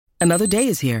Another day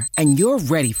is here, and you're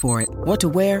ready for it. What to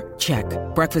wear? Check.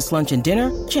 Breakfast, lunch, and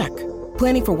dinner? Check.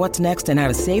 Planning for what's next and how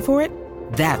to save for it?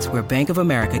 That's where Bank of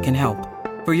America can help.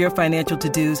 For your financial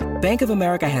to-dos, Bank of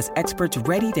America has experts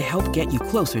ready to help get you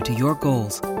closer to your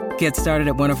goals. Get started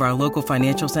at one of our local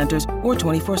financial centers or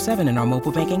 24/7 in our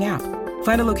mobile banking app.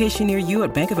 Find a location near you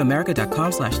at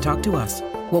bankofamerica.com/talktous.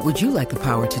 What would you like the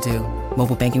power to do?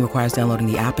 Mobile banking requires downloading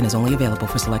the app and is only available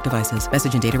for select devices.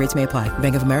 Message and data rates may apply.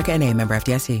 Bank of America N.A., member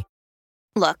FDIC.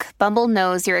 Look, Bumble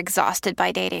knows you're exhausted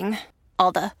by dating.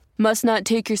 All the must not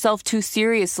take yourself too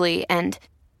seriously and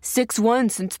 6'1"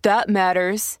 since that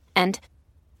matters. And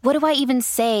what do I even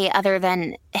say other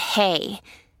than hey?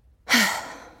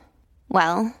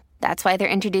 Well, that's why they're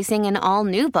introducing an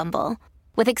all-new Bumble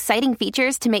with exciting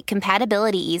features to make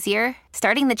compatibility easier,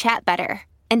 starting the chat better,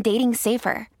 and dating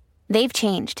safer. They've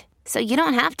changed, so you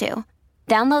don't have to.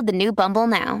 Download the new Bumble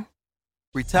now.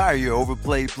 Retire your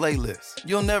overplayed playlist.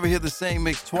 You'll never hear the same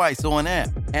mix twice on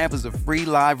AMP. AMP is a free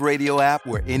live radio app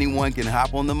where anyone can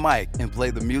hop on the mic and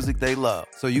play the music they love,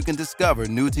 so you can discover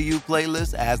new-to-you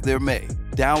playlists as they're made.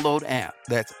 Download AMP,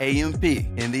 that's A-M-P,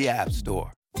 in the App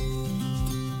Store.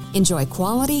 Enjoy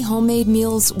quality homemade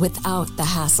meals without the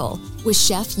hassle. With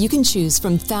Chef, you can choose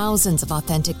from thousands of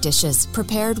authentic dishes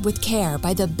prepared with care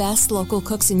by the best local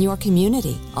cooks in your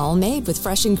community, all made with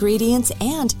fresh ingredients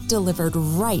and delivered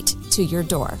right to your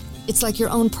door. It's like your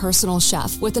own personal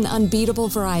chef with an unbeatable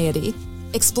variety.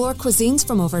 Explore cuisines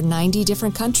from over 90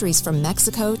 different countries, from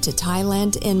Mexico to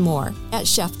Thailand and more, at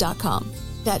chef.com.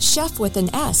 That's chef with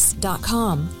an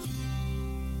S.com.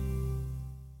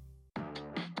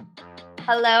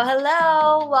 Hello,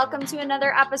 hello. Welcome to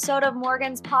another episode of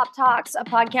Morgan's Pop Talks, a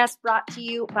podcast brought to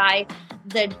you by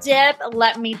The Dip.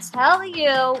 Let me tell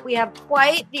you, we have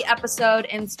quite the episode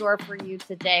in store for you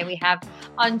today. We have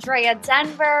Andrea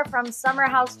Denver from Summer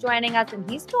House joining us, and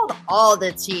he spilled all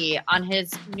the tea on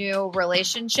his new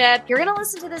relationship. You're going to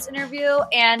listen to this interview,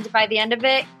 and by the end of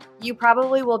it, you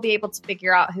probably will be able to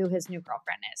figure out who his new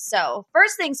girlfriend is. So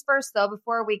first things first, though,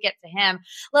 before we get to him,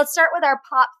 let's start with our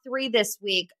Pop 3 this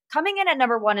week. Coming in at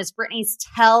number 1 is Britney's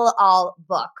Tell All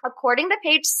book. According to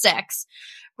Page 6,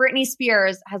 Britney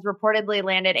Spears has reportedly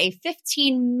landed a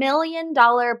 $15 million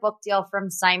book deal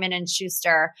from Simon &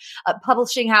 Schuster.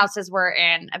 Publishing houses were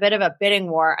in a bit of a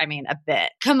bidding war. I mean, a bit.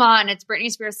 Come on, it's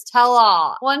Britney Spears' Tell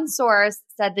All. One source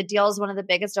said the deal is one of the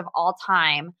biggest of all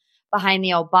time behind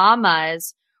the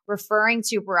Obamas, referring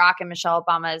to Barack and Michelle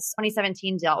Obama's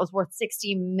 2017 deal. It was worth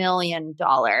 $60 million.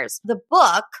 The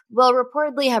book will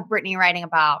reportedly have Britney writing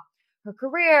about her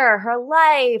career, her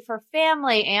life, her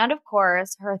family, and of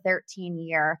course, her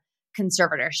 13-year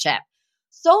conservatorship.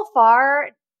 So far,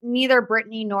 neither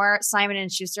Britney nor Simon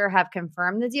 & Schuster have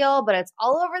confirmed the deal, but it's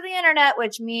all over the internet,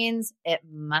 which means it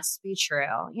must be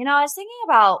true. You know, I was thinking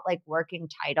about like working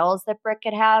titles that Brit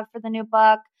could have for the new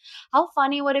book. How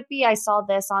funny would it be? I saw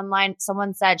this online.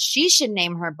 Someone said she should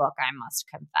name her book, I Must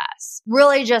Confess.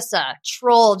 Really just a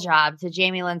troll job to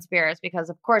Jamie Lynn Spears,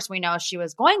 because of course we know she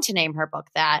was going to name her book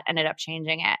that, ended up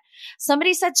changing it.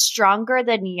 Somebody said Stronger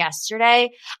Than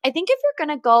Yesterday. I think if you're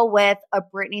going to go with a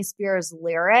Britney Spears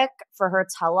lyric for her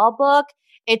tell-all book,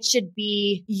 it should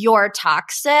be You're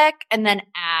Toxic, and then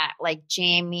at like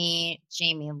Jamie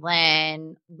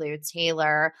Lynn, Lou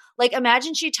Taylor. Like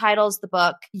imagine she titles the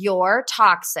book You're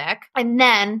Toxic, and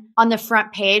then on the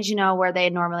front page, you know, where they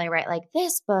normally write like,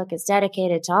 this book is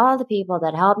dedicated to all the people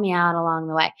that helped me out along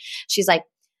the way. She's like,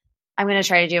 I'm going to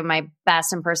try to do my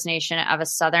best impersonation of a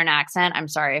Southern accent. I'm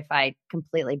sorry if I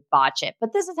completely botch it,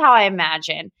 but this is how I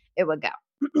imagine it would go.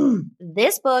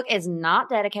 This book is not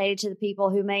dedicated to the people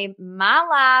who made my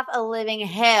life a living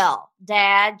hell.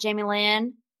 Dad, Jamie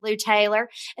Lynn, Lou Taylor.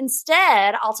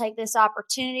 Instead, I'll take this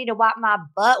opportunity to wipe my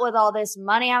butt with all this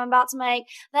money I'm about to make.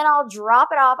 Then I'll drop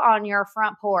it off on your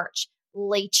front porch.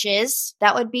 Leeches.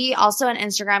 That would be also an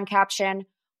Instagram caption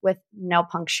with no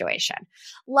punctuation.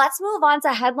 Let's move on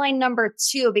to headline number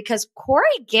 2, because Corey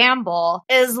Gamble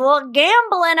is a little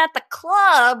gambling at the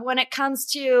club when it comes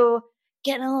to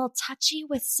getting a little touchy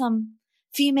with some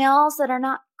females that are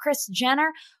not Kris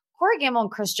Jenner. Corey Gamble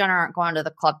and Kris Jenner aren't going to the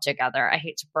club together. I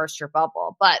hate to burst your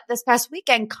bubble, but this past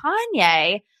weekend,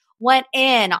 Kanye went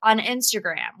in on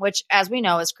Instagram, which, as we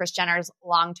know, is Kris Jenner's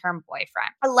long-term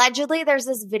boyfriend. Allegedly, there's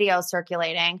this video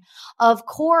circulating of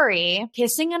Corey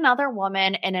kissing another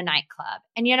woman in a nightclub.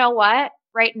 And you know what?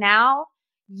 Right now,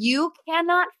 you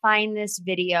cannot find this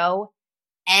video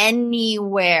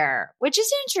anywhere, which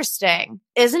is interesting,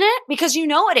 isn't it? Because you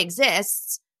know it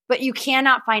exists, but you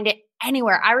cannot find it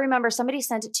anywhere. I remember somebody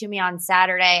sent it to me on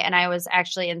Saturday, and I was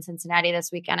actually in Cincinnati this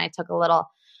weekend. I took a little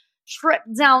trip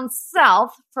down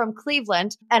south from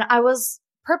Cleveland, and I was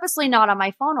purposely not on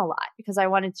my phone a lot because I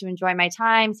wanted to enjoy my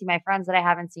time, see my friends that I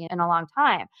haven't seen in a long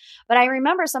time. But I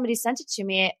remember somebody sent it to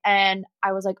me and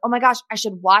I was like, oh my gosh, I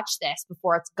should watch this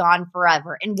before it's gone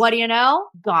forever. And what do you know?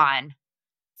 Gone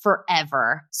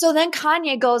forever. So then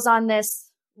Kanye goes on this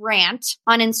rant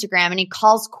on Instagram and he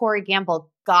calls Corey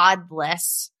Gamble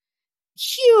godless.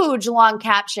 Huge long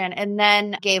caption, and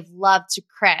then gave love to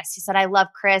Kris. He said, I love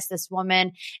Kris. This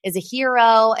woman is a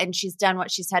hero and she's done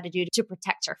what she's had to do to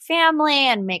protect her family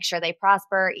and make sure they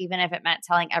prosper, even if it meant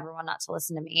telling everyone not to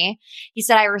listen to me. He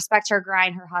said, I respect her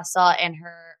grind, her hustle, and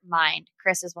her mind.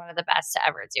 Kris is one of the best to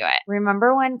ever do it.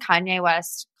 Remember when Kanye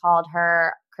West called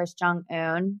her Kris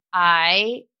Jong-un?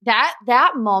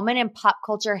 That moment in pop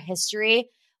culture history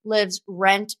lives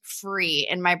rent free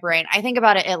in my brain. I think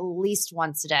about it at least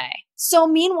once a day. So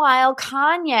meanwhile,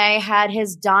 Kanye had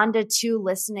his Donda 2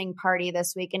 listening party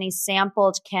this week and he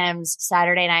sampled Kim's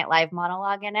Saturday Night Live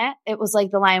monologue in it. It was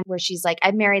like the line where she's like, I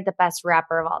married the best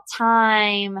rapper of all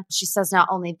time. She says not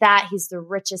only that, he's the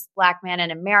richest Black man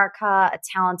in America, a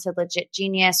talented, legit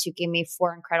genius who gave me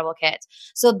 4 incredible kids.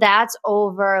 So that's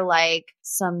over like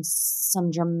some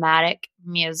dramatic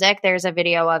music. There's a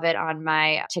video of it on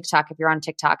my TikTok. If you're on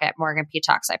TikTok at Morgan P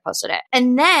Talks, I posted it.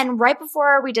 And then right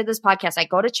before we did this podcast, I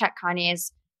go to check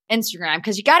Kanye's Instagram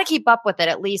because you got to keep up with it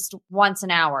at least once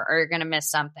an hour or you're going to miss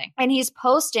something. And he's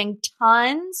posting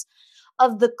tons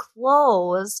of the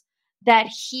clothes that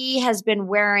he has been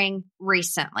wearing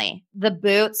recently. The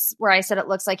boots where I said it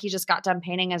looks like he just got done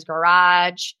painting his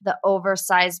garage, the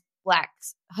oversized black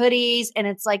hoodies, and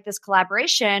it's like this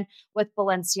collaboration with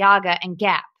Balenciaga and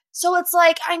Gap. So it's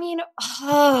like, I mean,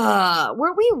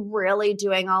 were we really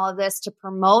doing all of this to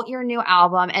promote your new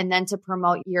album and then to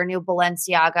promote your new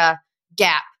Balenciaga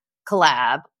Gap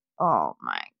collab? Oh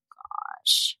my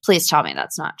gosh. Please tell me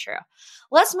that's not true.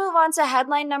 Let's move on to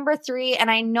headline number 3.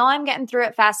 And I know I'm getting through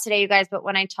it fast today, you guys, but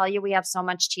when I tell you we have so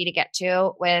much tea to get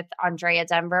to with Andrea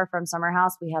Denver from Summer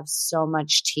House, we have so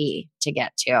much tea to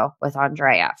get to with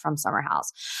Andrea from Summer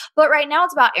House. But right now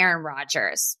it's about Aaron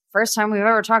Rodgers. First time we've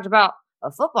ever talked about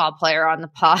a football player on the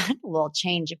pod, a little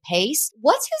change of pace.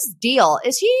 What's his deal?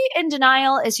 Is he in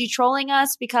denial? Is he trolling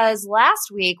us? Because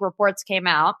last week reports came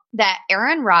out that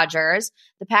Aaron Rodgers,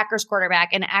 the Packers quarterback,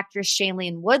 and actress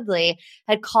Shailene Woodley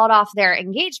had called off their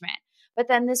engagement. But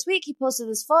then this week he posted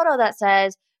this photo that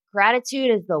says, gratitude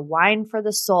is the wine for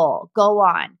the soul. Go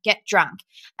on, get drunk.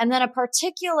 And then a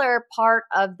particular part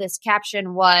of this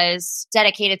caption was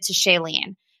dedicated to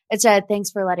Shailene. It said,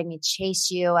 thanks for letting me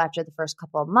chase you after the first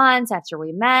couple of months after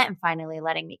we met and finally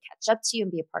letting me catch up to you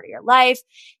and be a part of your life.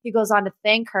 He goes on to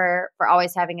thank her for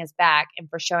always having his back and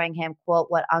for showing him, quote,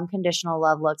 what unconditional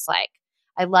love looks like.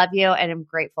 I love you and am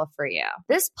grateful for you.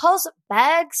 This post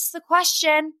begs the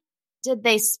question, did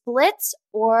they split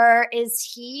or is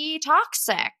he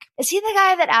toxic? Is he the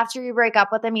guy that after you break up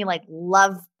with him, he like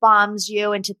love bombs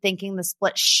you into thinking the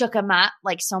split shook him up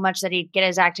like so much that he'd get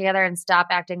his act together and stop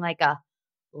acting like a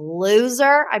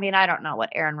loser? I mean, I don't know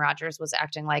what Aaron Rodgers was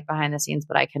acting like behind the scenes,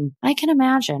 but I can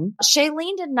imagine.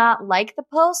 Shailene did not like the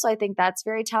post, so I think that's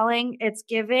very telling. It's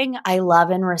giving I love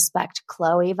and respect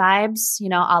Chloe vibes, you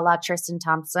know, a la Tristan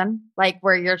Thompson, like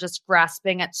where you're just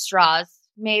grasping at straws.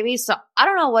 Maybe. So I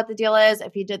don't know what the deal is.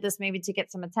 If he did this maybe to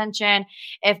get some attention,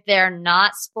 if they're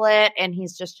not split and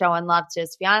he's just showing love to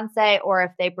his fiance, or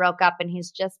if they broke up and he's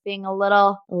just being a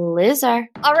little loser.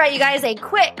 All right, you guys, a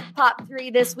quick pop 3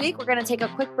 this week. We're going to take a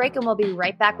quick break and we'll be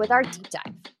right back with our deep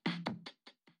dive.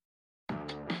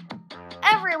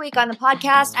 Every week on the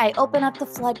podcast, I open up the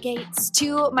floodgates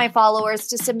to my followers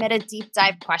to submit a deep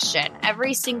dive question.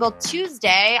 Every single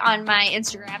Tuesday on my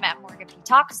Instagram at Morgan P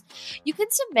Talks, you can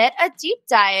submit a deep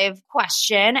dive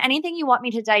question, anything you want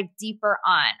me to dive deeper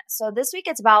on. So this week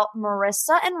it's about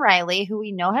Marissa and Riley, who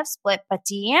we know have split, but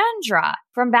D'Andra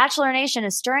from Bachelor Nation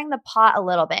is stirring the pot a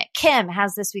little bit. Kim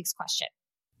has this week's question.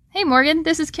 Hey Morgan,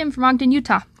 this is Kim from Ogden,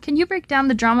 Utah. Can you break down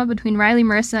the drama between Riley,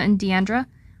 Marissa, and D'Andra?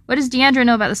 What does D'Andra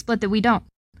know about the split that we don't?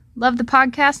 Love the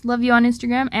podcast, love you on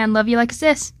Instagram, and love you like a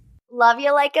sis. Love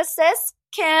you like a sis,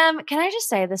 Kim. Can I just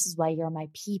say this is why you're my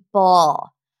people?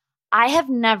 I have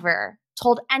never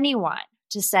told anyone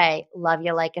to say love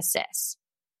you like a sis.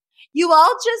 You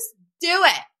all just do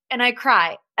it. And I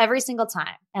cry every single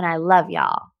time. And I love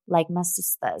y'all like my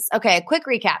sisters. Okay, a quick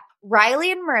recap.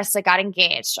 Riley and Marissa got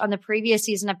engaged on the previous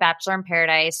season of Bachelor in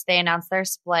Paradise. They announced their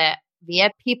split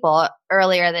via People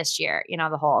earlier this year. You know,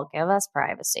 the whole give us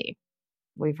privacy.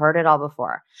 We've heard it all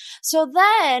before. So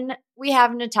then we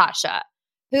have Natasha,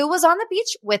 who was on the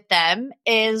beach with them,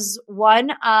 is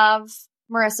one of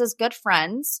Marissa's good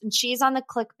friends, and she's on the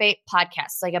Clickbait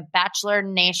podcast, like a Bachelor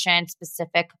Nation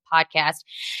specific podcast.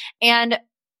 And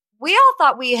we all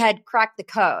thought we had cracked the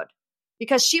code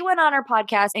because she went on her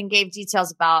podcast and gave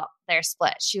details about their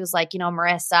split. She was like,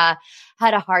 Marissa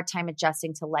had a hard time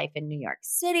adjusting to life in New York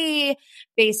City,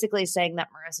 basically saying that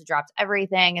Marissa dropped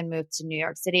everything and moved to New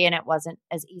York City and it wasn't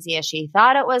as easy as she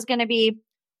thought it was going to be.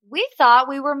 We thought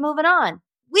we were moving on.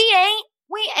 We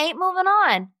ain't moving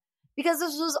on because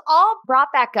this was all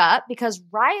brought back up because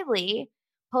Riley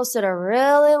posted a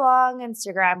really long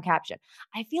Instagram caption.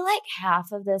 I feel like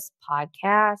half of this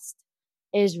podcast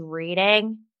is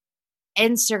reading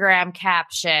Instagram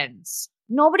captions.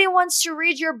 Nobody wants to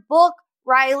read your book,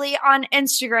 Riley, on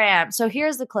Instagram. So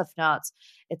here's the Cliff Notes.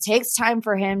 It takes time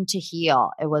for him to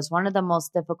heal. It was one of the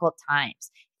most difficult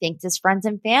times. Thanked his friends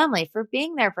and family for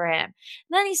being there for him. And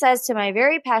then he says, to my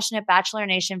very passionate Bachelor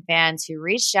Nation fans who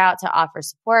reached out to offer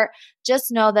support,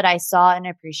 just know that I saw and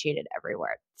appreciated every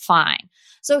word. Fine.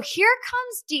 So here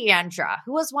comes D'Andra,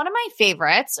 who was one of my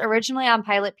favorites, originally on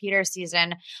Pilot Peter's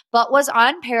season, but was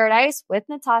on Paradise with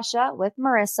Natasha, with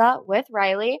Marissa, with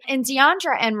Riley. And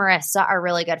D'Andra and Marissa are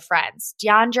really good friends.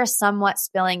 D'Andra somewhat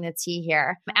spilling the tea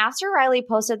here. After Riley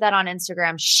posted that on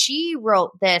Instagram, she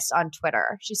wrote this on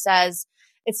Twitter. She says,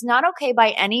 it's not okay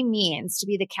by any means to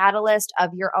be the catalyst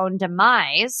of your own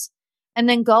demise and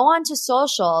then go onto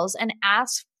socials and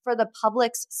ask for the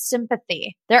public's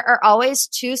sympathy. There are always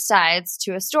two sides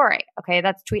to a story. Okay,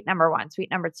 that's tweet number 1. Tweet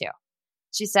number 2.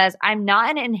 She says, I'm not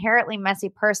an inherently messy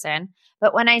person,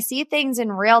 but when I see things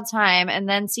in real time and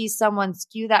then see someone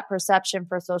skew that perception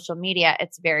for social media,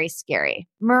 it's very scary.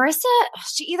 Marissa,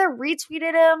 she either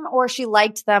retweeted him or she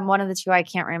liked them. One of the two, I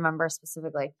can't remember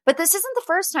specifically. But this isn't the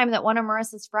first time that one of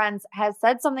Marissa's friends has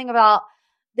said something about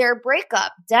their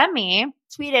breakup. Demi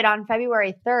tweeted on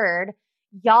February 3rd,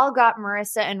 y'all got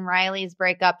Marissa and Riley's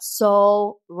breakup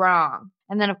so wrong.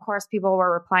 And then, of course, people were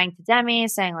replying to Demi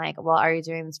saying like, well, are you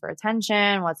doing this for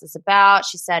attention? What's this about?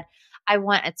 She said, I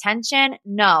want attention.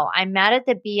 No, I'm mad at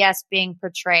the BS being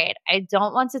portrayed. I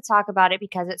don't want to talk about it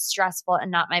because it's stressful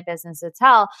and not my business to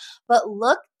tell, but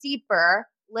look deeper,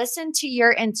 listen to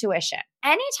your intuition.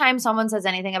 Anytime someone says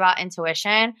anything about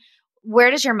intuition,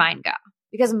 where does your mind go?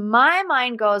 Because my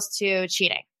mind goes to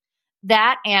cheating.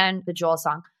 That and the Joel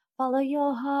song, follow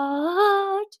your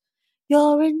heart,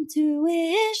 your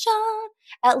intuition.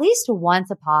 At least once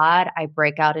a pod, I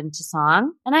break out into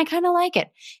song and I kind of like it.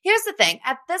 Here's the thing.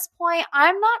 At this point,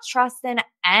 I'm not trusting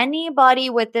anybody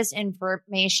with this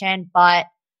information but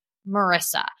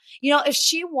Marissa. If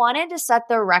she wanted to set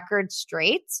the record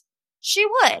straight, she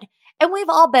would. And we've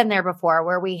all been there before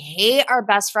where we hate our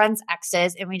best friend's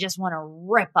exes and we just want to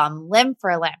rip them limb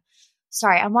for limb.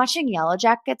 Sorry, I'm watching Yellow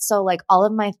Jackets, so like all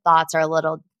of my thoughts are a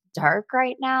little dark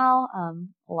right now,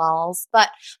 lols. But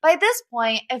by this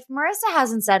point, if Marissa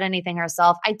hasn't said anything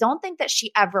herself, I don't think that she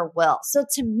ever will. So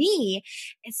to me,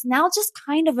 it's now just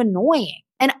kind of annoying.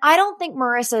 And I don't think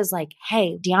Marissa is like,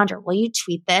 hey, D'Andra, will you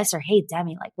tweet this? Or hey,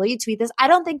 Demi, like, will you tweet this? I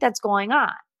don't think that's going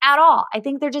on at all. I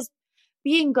think they're just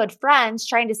being good friends,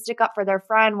 trying to stick up for their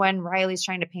friend when Riley's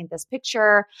trying to paint this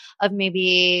picture of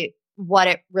maybe what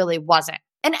it really wasn't.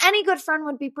 And any good friend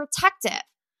would be protective.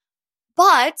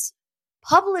 But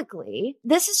publicly,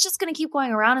 this is just going to keep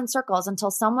going around in circles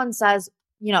until someone says,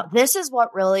 this is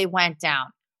what really went down.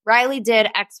 Riley did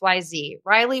XYZ.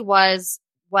 Riley was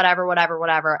whatever.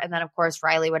 And then, of course,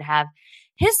 Riley would have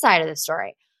his side of the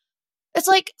story. It's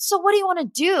like, so what do you want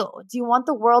to do? Do you want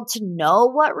the world to know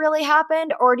what really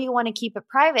happened or do you want to keep it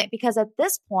private? Because at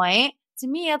this point, to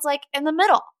me, it's like in the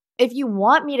middle. If you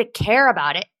want me to care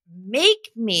about it,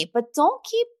 make me, but don't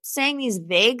keep saying these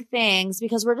vague things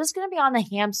because we're just going to be on the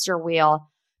hamster wheel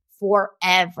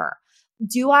forever.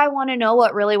 Do I want to know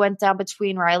what really went down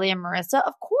between Riley and Marissa?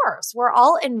 Of course. We're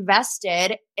all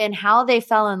invested in how they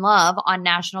fell in love on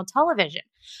national television.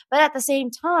 But at the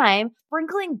same time,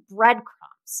 sprinkling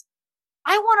breadcrumbs.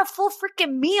 I want a full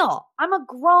freaking meal. I'm a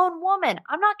grown woman.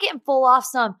 I'm not getting full off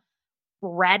some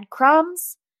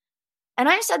breadcrumbs. And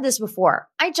I said this before.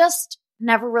 I just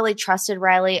never really trusted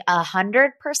Riley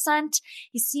 100%.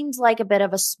 He seemed like a bit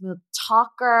of a smooth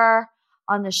talker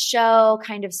on the show,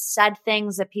 kind of said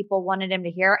things that people wanted him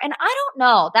to hear. And I don't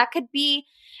know, that could be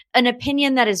an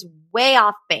opinion that is way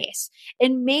off base.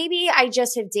 And maybe I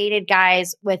just have dated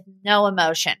guys with no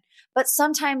emotion. But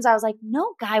sometimes I was like,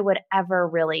 no guy would ever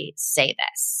really say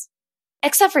this.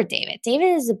 Except for David.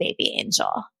 David is a baby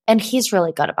angel. And he's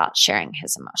really good about sharing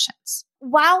his emotions.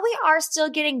 While we are still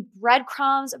getting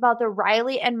breadcrumbs about the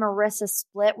Riley and Marissa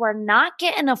split, we're not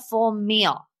getting a full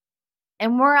meal.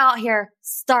 And we're out here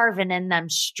starving in them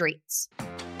streets.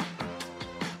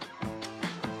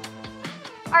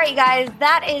 All right, guys,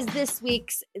 that is this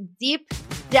week's deep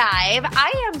dive.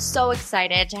 I am so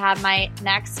excited to have my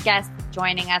next guest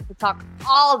joining us to talk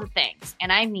all the things.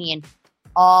 And I mean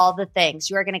all the things.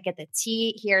 You are going to get the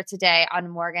tea here today on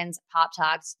Morgan's Pop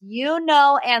Talks. You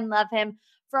know and love him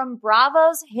from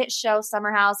Bravo's hit show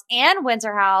Summer House and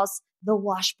Winter House, the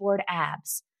washboard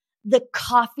abs, the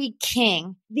coffee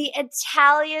king, the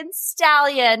Italian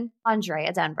stallion,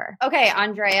 Andrea Denver. Okay,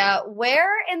 Andrea, where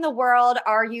in the world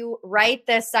are you right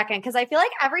this second? Because I feel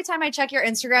like every time I check your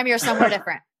Instagram, you're somewhere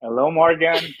different. Hello,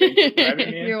 Morgan. Thank you for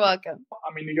having me. You're welcome.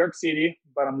 I'm in New York City,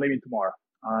 but I'm leaving tomorrow.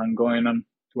 I'm going on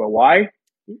to Hawaii,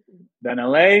 then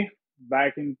LA,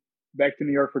 back to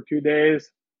New York for 2 days,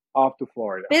 off to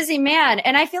Florida. Busy man.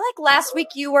 And I feel like last week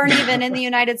you weren't even in the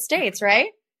United States, right?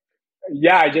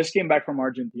 Yeah, I just came back from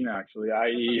Argentina, actually.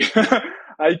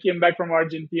 I came back from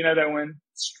Argentina, then went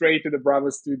straight to the Bravo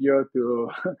studio to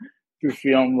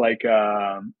film like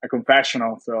a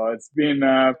confessional. So it's been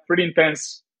a pretty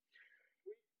intense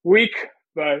week,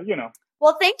 but you know.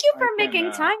 Well, thank you for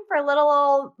making time for little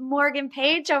old Morgan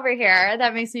Page over here.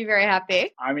 That makes me very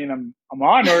happy. I mean, I'm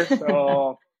honored,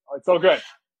 so it's all good.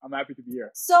 I'm happy to be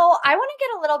here. So I want to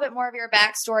get a little bit more of your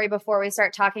backstory before we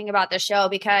start talking about the show,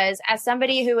 because as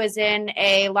somebody who is in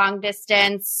a long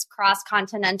distance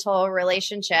cross-continental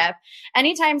relationship,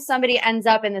 anytime somebody ends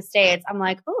up in the States, I'm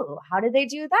like, ooh, how did they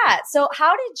do that? So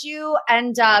how did you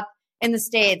end up in the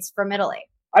States from Italy?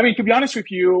 I mean, to be honest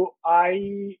with you,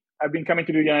 I've been coming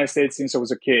to the United States since I was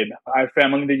a kid. I have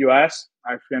family in the US.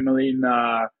 I have family in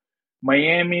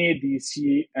Miami,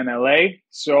 DC, and LA.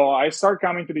 So I started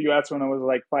coming to the US when I was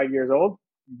like 5 years old,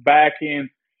 back in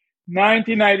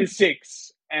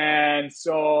 1996. And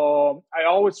so I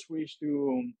always wished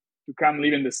to come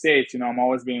live in the States. You know, I'm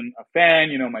always been a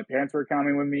fan. You know, my parents were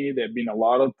coming with me. They've been a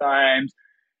lot of times.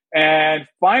 And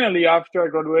finally, after I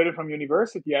graduated from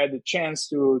university, I had the chance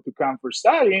to come for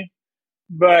study.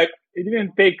 But it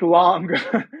didn't take long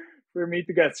for me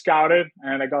to get scouted,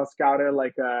 and I got scouted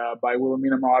by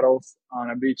Wilhelmina Models on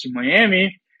a beach in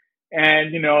Miami.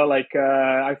 And you know,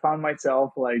 I found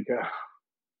myself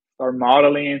start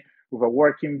modeling with a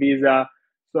working visa.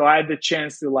 So I had the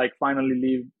chance to finally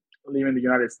live in the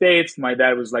United States. My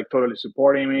dad was totally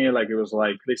supporting me. It was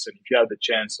listen, if you have the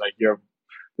chance, you have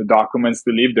the documents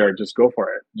to live there, just go for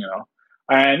it, you know.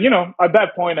 And, you know, at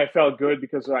that point, I felt good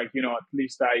because, at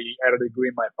least I had a degree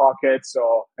in my pocket.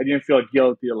 So I didn't feel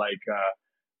guilty,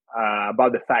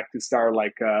 about the fact to start,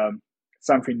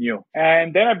 something new.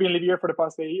 And then I've been living here for the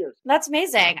past 8 years. That's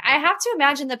amazing. I have to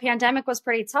imagine the pandemic was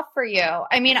pretty tough for you.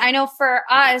 I mean, I know for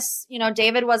us, you know,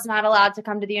 David was not allowed to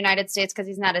come to the United States because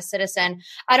he's not a citizen.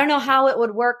 I don't know how it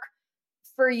would work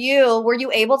for you. Were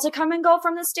you able to come and go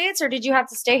from the States, or did you have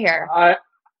to stay here?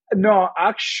 No,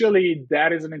 actually,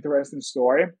 that is an interesting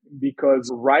story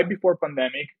because right before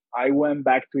pandemic, I went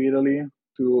back to Italy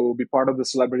to be part of the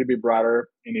Celebrity Big Brother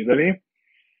in Italy.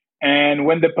 And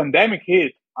when the pandemic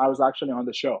hit, I was actually on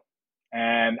the show.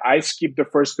 And I skipped the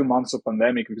first 2 months of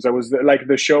pandemic because I was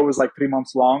the show was 3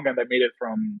 months long, and I made it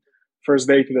from first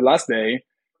day to the last day.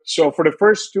 So for the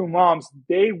first 2 months,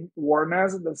 they warned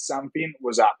us that something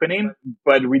was happening,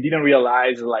 but we didn't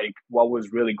realize what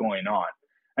was really going on.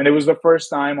 And it was the first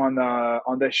time on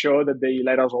the show that they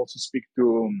let us also speak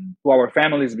to our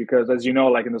families because, as you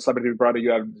know, in the Celebrity Big Brother,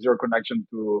 you have zero connection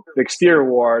to the exterior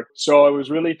world. So it was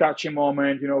really a touching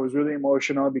moment. You know, it was really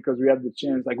emotional because we had the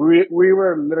chance. We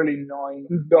were literally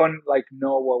don't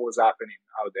know what was happening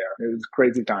out there. It was a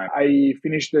crazy time. I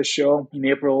finished the show in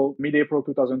mid-April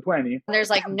 2020. There's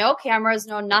no cameras,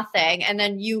 no nothing. And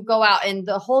then you go out and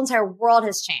the whole entire world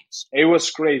has changed. It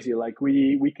was crazy.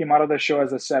 We came out of the show,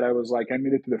 as I said, I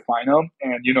made it to the final,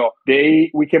 and you know,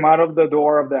 we came out of the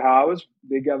door of the house.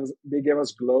 They gave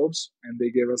us gloves, and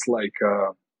they gave us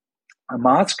a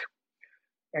mask,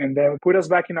 and then put us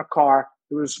back in a car.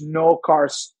 There was no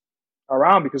cars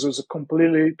around because it was a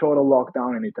completely total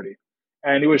lockdown in Italy,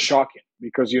 and it was shocking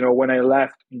because, you know, when I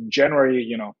left in January,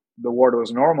 you know, the world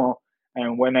was normal,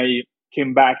 and when I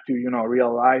came back to, you know,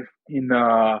 real life in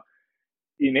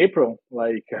April,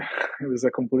 it was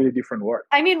a completely different world.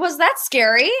 I mean, was that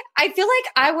scary? I feel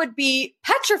like I would be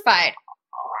petrified.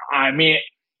 I mean,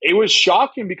 it was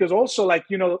shocking because also,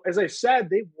 you know, as I said,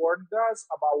 they warned us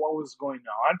about what was going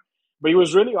on, but it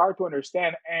was really hard to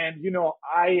understand. And, you know,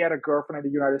 I had a girlfriend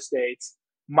in the United States.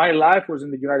 My life was in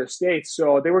the United States.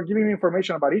 So they were giving me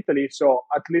information about Italy. So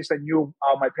at least I knew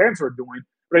how my parents were doing.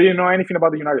 But I didn't know anything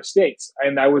about the United States.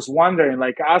 And I was wondering,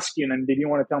 asking, and they didn't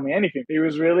want to tell me anything. It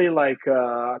was really a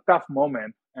tough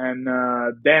moment. And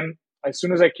then as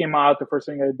soon as I came out, the first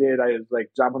thing I did, I was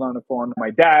jumping on the phone with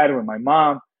my dad, with my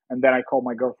mom. And then I called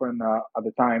my girlfriend at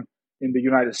the time in the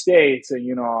United States. And,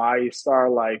 you know, I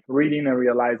started reading and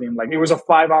realizing it was a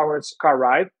 5 hours car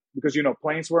ride because,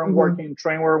 planes weren't working,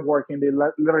 train weren't working. They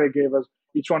literally gave us,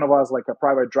 each one of us, like a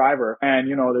private driver. And,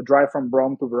 the drive from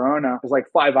Rome to Verona was like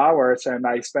 5 hours. And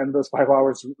I spent those 5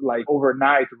 hours like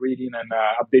overnight reading and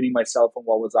updating myself on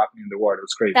what was happening in the world. It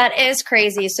was crazy. That is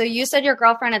crazy. So you said your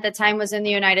girlfriend at the time was in the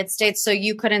United States, so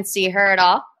you couldn't see her at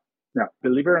all? No,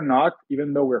 believe it or not,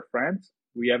 even though we're friends,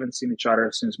 we haven't seen each other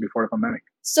since before the pandemic.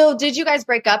 So did you guys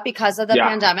break up because of the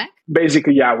pandemic?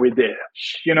 Basically, yeah, we did.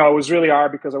 It was really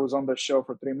hard because I was on the show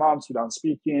for 3 months without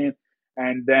speaking.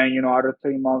 And then, other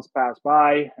 3 months passed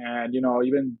by. And,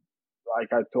 even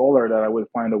like I told her that I would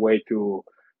find a way to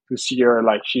see her,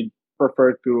 like she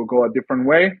preferred to go a different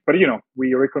way. But,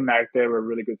 we reconnected. We're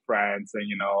really good friends and,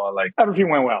 like everything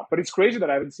went well. But it's crazy that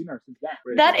I haven't seen her since then.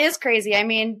 Really. That is crazy. I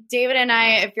mean, David and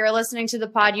I, if you're listening to the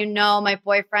pod, my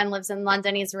boyfriend lives in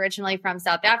London. He's originally from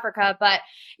South Africa, but,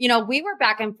 we were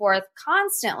back and forth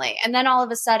constantly. And then all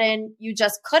of a sudden you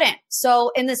just couldn't.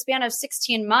 So in the span of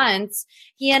 16 months,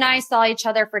 he and I saw each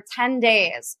other for 10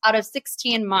 days out of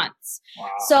 16 months. Wow.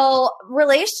 So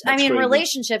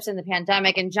relationships in the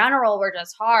pandemic in general were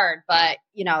just hard. But,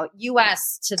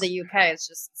 US to the UK is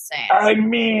just insane.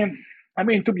 I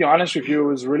mean, to be honest with you, it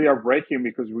was really heartbreaking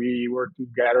because we were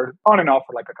together on and off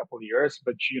for like a couple of years.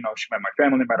 But, she met my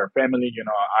family, met her family.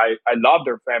 I loved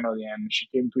her family and she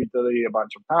came to Italy a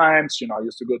bunch of times. I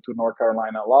used to go to North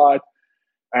Carolina a lot.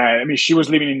 She was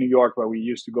living in New York, but we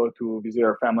used to go to visit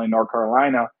her family in North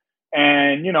Carolina.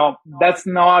 And, that's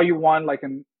not how you want like a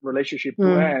relationship to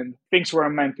end. Things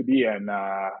weren't meant to be. And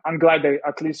I'm glad that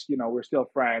at least, we're still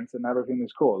friends and everything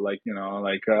is cool. Like,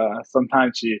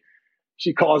 sometimes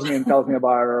she calls me and tells me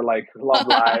about her like love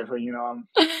life and,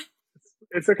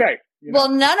 it's okay.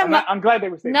 Well, I'm glad they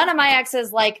were staying. None of my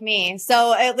exes like me.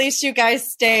 So at least you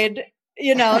guys stayed,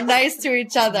 nice to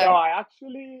each other. No, I'm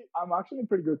actually in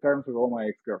pretty good terms with all my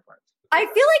ex-girlfriends. I feel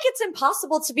like it's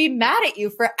impossible to be mad at you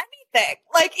for anything.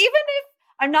 Like, even if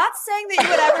I'm not saying that you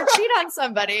would ever cheat on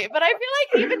somebody, but I feel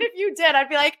like even if you did, I'd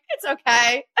be like, it's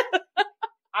okay.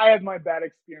 I had my bad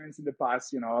experience in the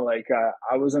past,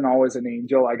 I wasn't always an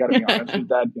angel. I got to be honest with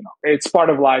that. It's part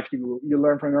of life. You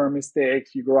learn from your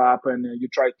mistakes, you grow up and you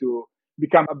try to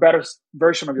become a better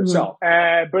version of yourself. But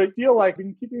I feel like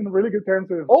been keeping really good terms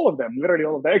with all of them, literally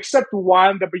all of them, except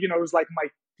one that, it was like my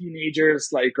teenager's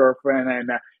like girlfriend and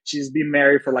she's been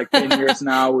married for like 10 years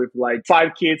now with like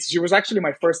 5 kids. She was actually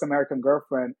my first American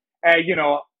girlfriend. And,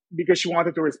 because she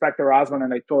wanted to respect her husband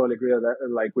and I totally agree with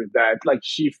that. Like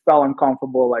she felt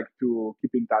uncomfortable like to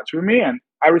keep in touch with me and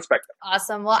I respect it.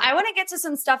 Awesome. Well, I want to get to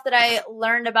some stuff that I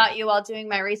learned about you while doing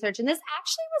my research. And this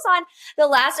actually was on the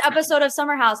last episode of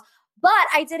Summer House. But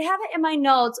I did have it in my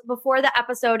notes before the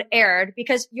episode aired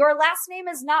because your last name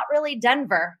is not really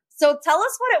Denver. So tell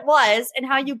us what it was and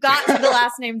how you got to the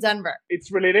last name Denver.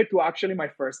 It's related to actually my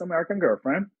first American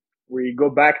girlfriend. We go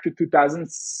back to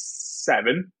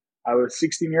 2007. I was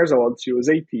 16 years old. She was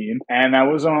 18. And I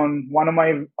was on one of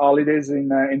my holidays in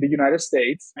the United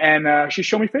States. And she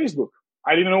showed me Facebook.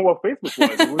 I didn't know what Facebook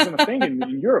was. It wasn't a thing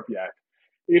in Europe yet.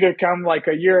 It had come like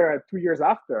a year, 2 years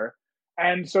after.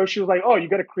 And so she was like, oh, you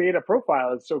got to create a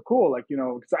profile. It's so cool. Like,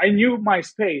 because I knew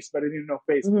MySpace, but I didn't know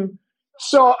Facebook. Mm-hmm.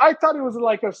 So I thought it was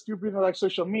like a stupid like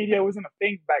social media. It wasn't a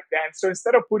thing back then. So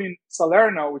instead of putting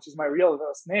Salerno, which is my real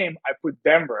last name, I put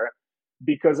Denver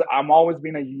because I'm always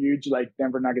been a huge like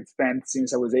Denver Nuggets fan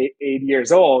since I was 8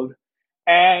 years old.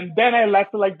 And then I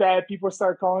left it like that. People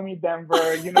started calling me Denver.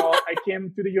 I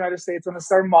came to the United States and I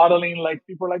started modeling. Like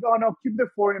people were like, oh no, keep the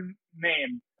foreign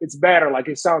name. It's better. Like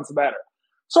it sounds better.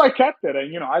 So I kept it.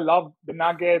 And, I love the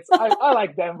Nuggets. I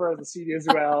like Denver as a city as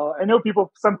well. I know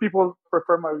some people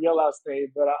prefer my real last name,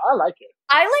 but I like it.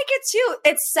 I like it too.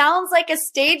 It sounds like a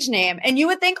stage name. And you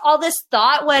would think all this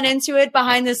thought went into it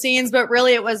behind the scenes, but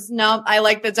really it was, no, I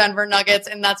like the Denver Nuggets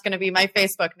and that's going to be my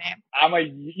Facebook name. I'm a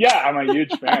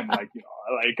huge fan.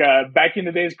 Back in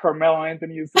the days, Carmelo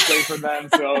Anthony used to play for them.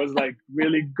 So it was like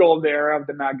really gold era of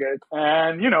the Nuggets.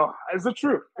 And, it's the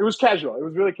truth. It was casual. It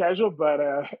was really casual, but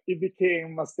it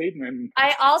became a statement.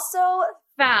 I also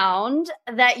found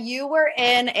that you were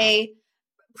in a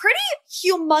pretty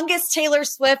humongous Taylor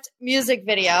Swift music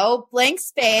video, Blank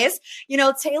Space.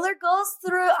 Taylor goes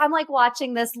through, I'm like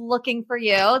watching this looking for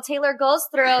you. Taylor goes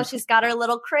through, she's got her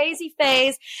little crazy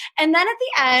face. And then at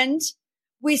the end,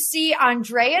 we see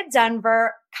Andrea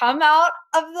Denver come out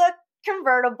of the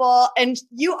convertible and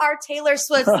you are Taylor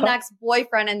Swift's next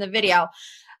boyfriend in the video.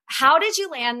 How did you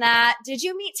land that? Did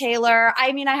you meet Taylor?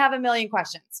 I have a million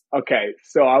questions. Okay.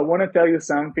 So I want to tell you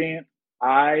something.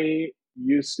 I'm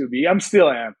still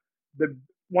am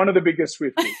one of the biggest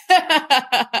Swifties.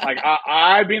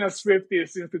 I've been a Swiftie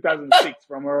since 2006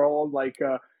 from her old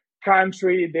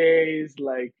country days,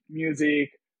 like music.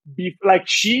 like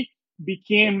she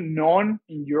became known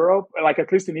in Europe, like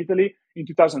at least in Italy, in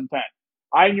 2010.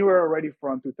 I knew her already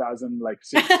from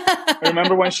 2006. I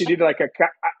remember when she did like a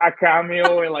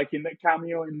cameo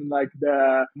in like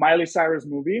the Miley Cyrus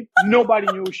movie. Nobody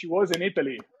knew who she was in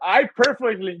Italy. I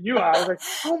perfectly knew her. I was like,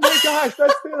 oh my gosh,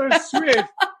 that's Taylor Swift.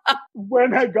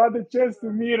 When I got the chance to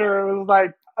meet her, it was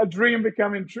like a dream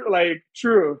becoming true,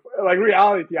 like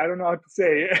reality. I don't know how to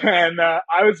say. And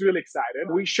I was really excited.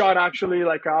 We shot actually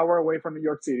like an hour away from New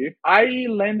York City. I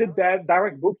landed that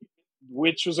direct booking,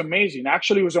 which was amazing.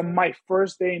 Actually, it was on my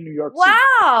first day in New York City.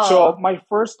 Wow. So my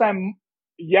first time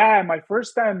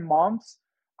months,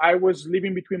 I was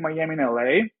living between Miami and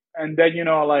LA. And then,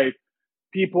 like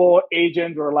people,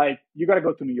 agents were like, you got to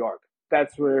go to New York.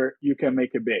 That's where you can make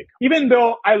it big. Even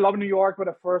though I love New York, but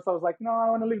at first I was like, no, I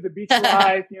want to live the beach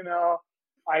life.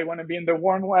 I want to be in the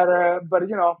warm weather. But,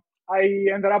 I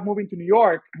ended up moving to New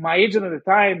York. My agent at the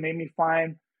time made me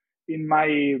find in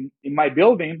my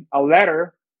building a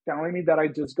letter telling me that I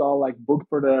just got like booked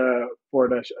for the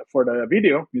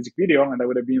music video, and I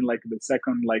would have been like the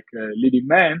second leading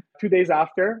man. 2 days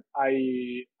after,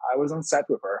 I was on set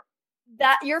with her.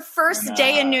 That your first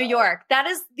day in New York. That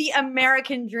is the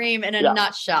American dream in a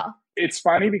nutshell. It's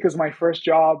funny because my first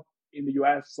job in the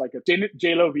US, like a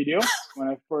J-Lo video, when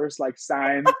I first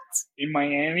signed in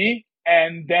Miami.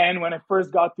 And then when I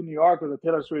first got to New York, it was a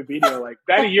Taylor Swift video. Like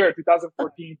that year,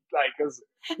 2014, it was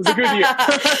a good year.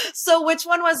 So which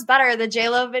one was better, the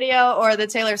J-Lo video or the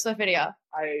Taylor Swift video?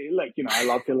 I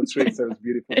love Taylor Swift, so it was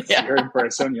beautiful to see her in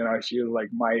person. She was like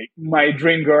my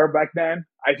dream girl back then.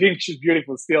 I think she's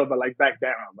beautiful still, but like back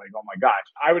then, I was like, oh my gosh,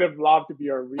 I would have loved to be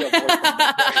her real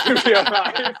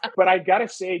boyfriend. But I gotta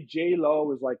say, J-Lo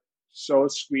was like so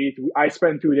sweet. I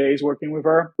spent 2 days working with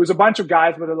her. It was a bunch of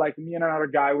guys, but like me and another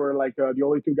guy were like the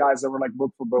only two guys that were like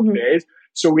booked for both days.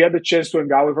 So we had the chance to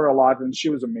hang out with her a lot, and she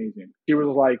was amazing. She was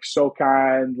like so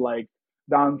kind, like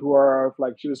down to earth,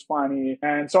 like she was funny.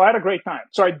 And so I had a great time.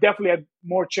 So I definitely had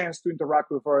more chance to interact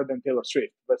with her than Taylor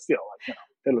Swift, but still,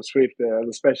 Taylor Swift,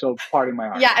 the special part in my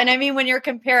heart. Yeah. And I mean, when you're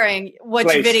comparing which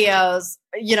videos,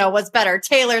 what's better,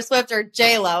 Taylor Swift or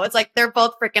J-Lo, it's like, they're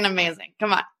both freaking amazing.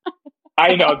 Come on.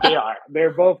 I know they are.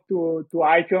 They're both two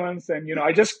icons. And,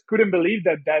 I just couldn't believe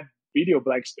that video,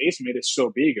 Black Space Made, is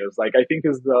so big. It's like, I think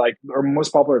is her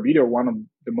most popular video, one of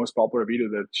the most popular video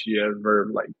that she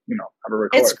ever ever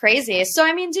recorded. It's crazy. So,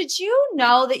 I mean, did you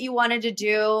know that you wanted to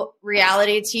do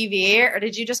reality TV, or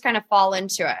did you just kind of fall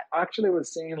into it? Actually, I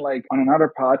was saying on another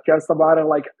podcast about it,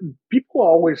 people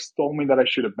always told me that I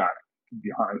should have done it, to be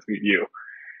honest with you.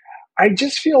 I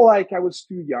just feel like I was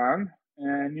too young.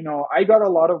 And, I got a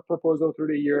lot of proposals through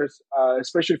the years,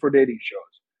 especially for dating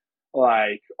shows.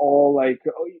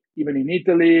 Even in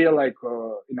Italy,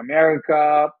 in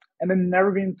America, and then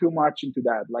never been too much into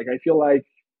that. I feel like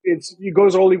it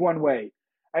goes only one way,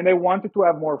 and I wanted to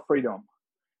have more freedom.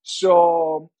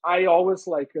 So I always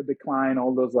decline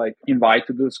all those invite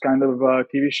to those kind of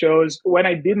TV shows. When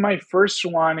I did my first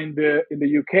one in the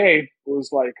UK, it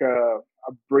was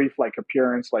a brief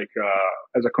appearance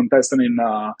as a contestant in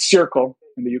Circle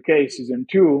in the UK season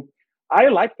 2. I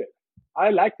liked it.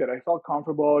 I felt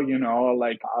comfortable, I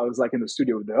was in the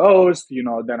studio with the host,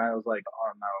 then I was on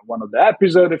one of the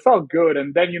episodes. It felt good.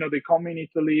 And then, they called me in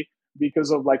Italy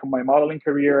because of my modeling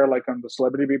career, on the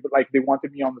Celebrity, they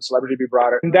wanted me on the Celebrity Big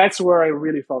Brother. And that's where I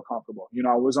really felt comfortable.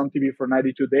 I was on TV for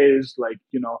 92 days,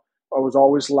 I was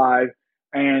always live,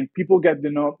 and people get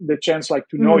the chance to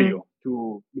know you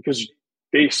because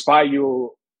they spy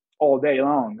you all day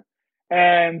long.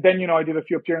 And then, I did a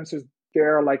few appearances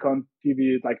there, on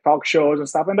TV, talk shows and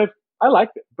stuff. And I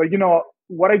liked it. But,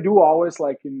 what I do always,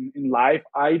 in life,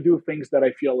 I do things that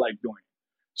I feel like doing.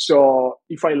 So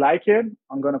if I like it,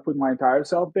 I'm going to put my entire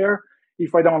self there.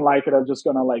 If I don't like it, I'm just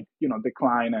going to,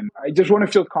 decline. And I just want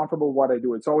to feel comfortable with what I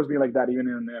do. It's always been like that,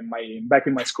 even back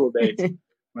in my school days.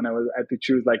 When I had to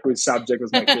choose which subject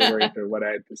was my favorite or what I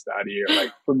had to study or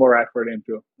put more effort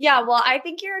into. Yeah, well, I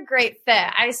think you're a great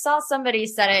fit. I saw somebody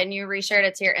said it and you reshared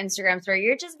it to your Instagram story.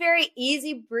 You're just very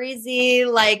easy breezy.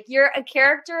 You're a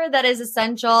character that is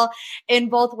essential in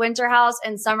both Winter House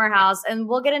and Summer House. And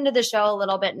we'll get into the show a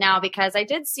little bit now because I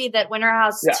did see that Winter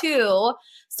House 2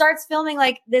 starts filming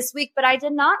this week, but I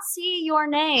did not see your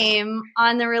name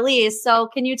on the release. So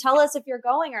can you tell us if you're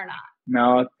going or not?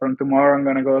 No, from tomorrow I'm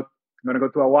going to go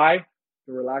to Hawaii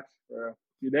to relax for a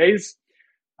few days,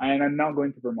 and I'm not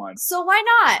going to Vermont. So why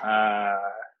not?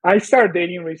 I started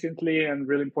dating recently, and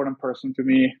really important person to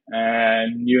me.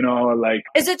 And,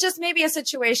 Is it just maybe a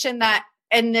situation that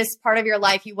in this part of your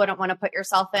life you wouldn't want to put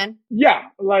yourself in? Yeah,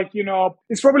 like,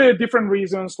 it's probably different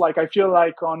reasons. Like, I feel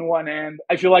like on one end,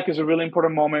 I feel like it's a really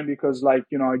important moment because, like,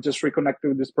 I just reconnected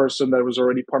with this person that was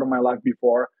already part of my life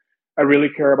before. I really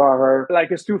care about her.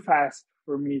 Like, it's too fast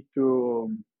for me to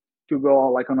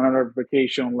go like on another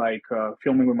vacation, like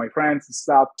filming with my friends and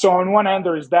stuff. So on one end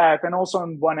there is that, and also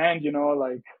on one end,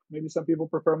 like maybe some people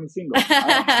prefer me single. But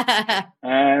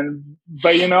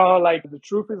like the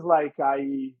truth is, like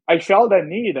I felt that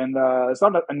need, and it's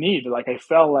not a need. Like I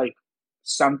felt like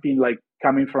something like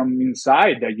coming from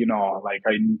inside that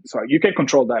so you can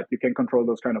control that. You can control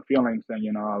those kind of feelings, and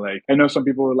like I know some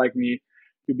people would like me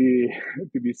to be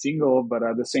single, but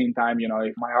at the same time,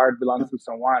 if my heart belongs to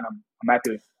someone, I'm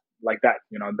happy like that.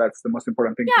 That's the most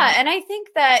important thing. Yeah. And I think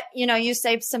that, you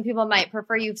say some people might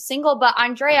prefer you single, but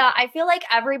Andrea, I feel like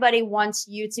everybody wants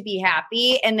you to be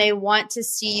happy and they want to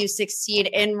see you succeed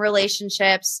in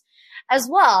relationships as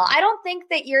well. I don't think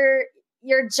that you're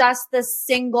just the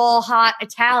single hot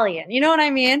Italian. You know what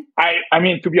I mean? I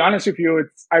mean, to be honest with you,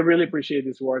 I really appreciate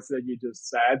these words that you just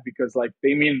said, because like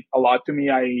they mean a lot to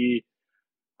me.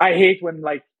 I hate when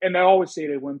and I always say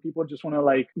that when people just want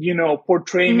to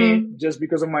portray me just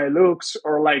because of my looks,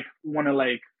 or like want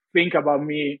to think about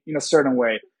me in a certain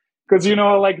way. Cause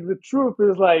the truth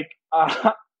is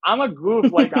I'm a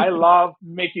goof. Like I love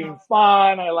making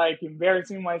fun. I like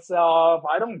embarrassing myself.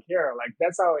 I don't care. Like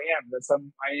that's how I am. That's how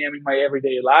I am in my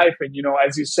everyday life. And,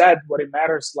 as you said, what it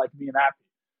matters is like being happy.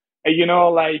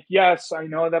 And, yes, I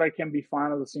know that I can be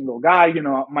fine as a single guy.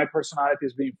 My personality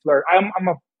is being flirt.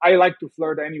 I like to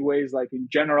flirt anyways, like in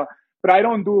general, but I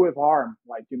don't do it with harm.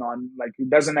 Like, it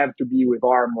doesn't have to be with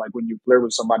harm. Like when you flirt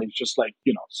with somebody, it's just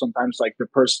sometimes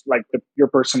your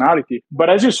personality. But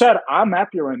as you said, I'm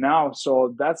happy right now.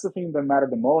 So that's the thing that matters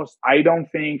the most. I don't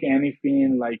think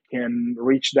anything can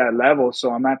reach that level.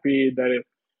 So I'm happy that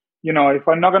if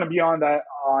I'm not going to be on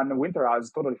Winter House,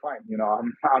 it's totally fine.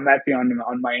 I'm happy on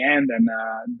my end, and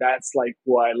that's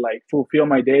what fulfill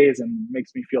my days and makes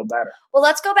me feel better. Well,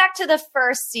 let's go back to the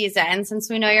first season,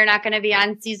 since we know you're not going to be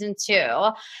on season 2.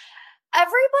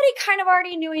 Everybody kind of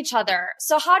already knew each other.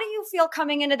 So how do you feel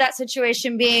coming into that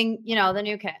situation being, the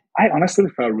new kid? I honestly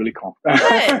felt really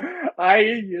confident. Good. I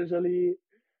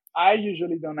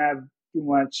usually don't have too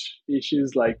much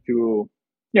issues to,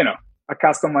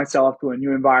 accustom myself to a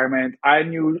new environment. I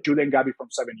knew Julia and Gabby from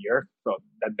 7 years, so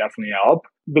that definitely helped.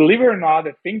 Believe it or not,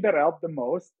 the thing that helped the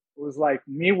most was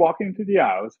me walking into the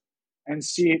house and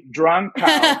see drunk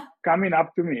Kyle coming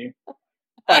up to me,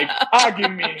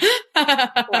 hugging me,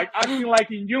 acting like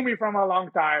he knew me from a long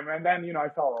time. And then, I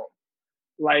felt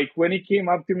home. When he came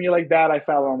up to me like that, I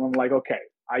felt home. I'm like, okay,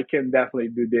 I can definitely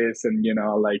do this and,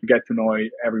 get to know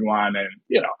everyone and,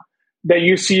 then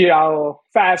you see how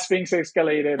fast things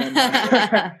escalated, and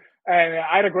and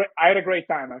I had a great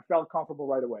time. I felt comfortable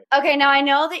right away. Okay, now I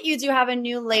know that you do have a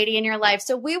new lady in your life,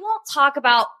 so we won't talk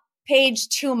about Paige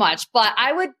too much, but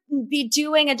I would be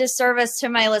doing a disservice to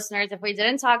my listeners if we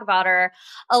didn't talk about her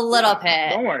a little bit.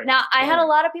 Don't worry. Now, I had a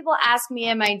lot of people ask me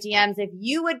in my DMs if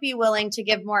you would be willing to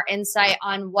give more insight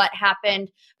on what happened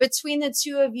between the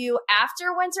two of you after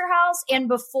Winter House and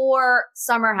before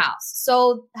Summer House.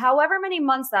 So however many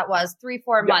months that was,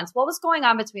 3-4 months, what was going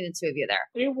on between the two of you there?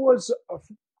 It was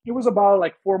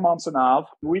about 4 months and a half.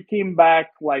 We came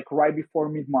back right before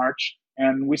mid-March.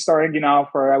 And we started hanging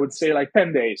out for, I would say,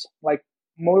 10 days,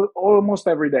 almost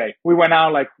every day. We went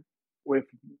out with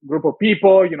a group of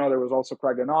people. There was also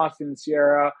Craig and Austin,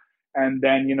 Sierra, and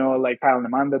then, Kyle and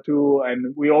Amanda too.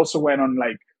 And we also went on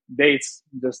dates,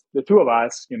 just the two of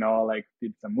us,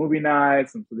 did some movie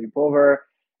nights, some sleepover.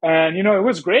 And, it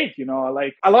was great,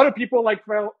 a lot of people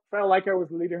felt like I was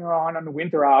leading her on the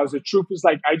Winter House. The truth is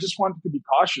I just wanted to be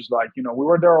cautious. We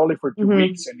were there only for 2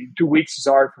 weeks, and in 2 weeks it's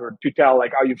hard to tell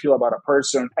how you feel about a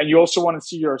person. And you also want to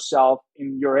see yourself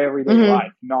in your everyday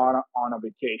life, not on a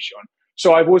vacation.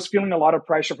 So I was feeling a lot of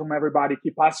pressure from everybody,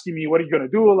 keep asking me, what are you going to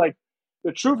do?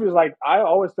 The truth is I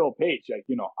always tell Paige,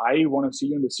 I want to see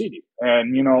you in the city.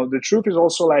 And, the truth is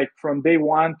also from day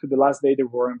one to the last day that we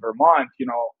were in Vermont,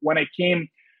 when I came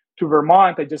to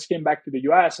Vermont, I just came back to the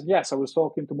US, and yes, I was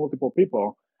talking to multiple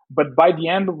people. But by the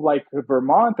end of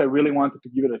Vermont, I really wanted to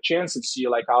give it a chance and see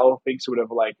how things would have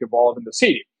evolved in the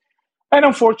city. And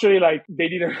unfortunately, they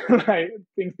didn't,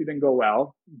 things didn't go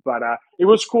well. But it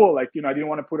was cool. I didn't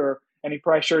want to put her any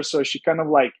pressure, so she kind of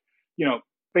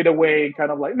fade away and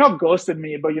kind of not ghosted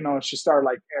me, but she started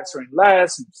answering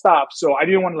less and stuff. So I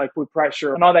didn't want to put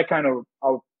pressure and all that kind of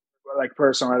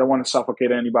person. I don't want to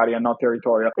suffocate anybody. I'm not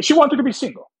territorial. She wanted to be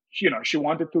single. She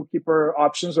wanted to keep her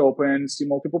options open, see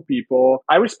multiple people.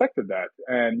 I respected that.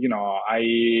 And,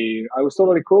 I was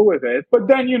totally cool with it. But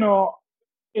then,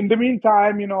 in the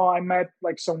meantime, I met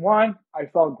like someone. I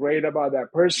felt great about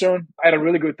that person. I had a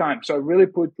really good time. So I really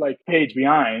put like Paige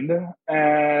behind.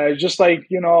 Just like,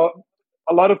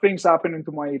 a lot of things happened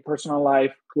into my personal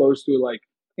life close to like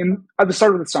at the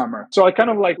start of the summer. So I kind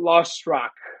of like lost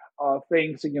track of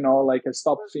things, like I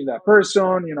stopped seeing that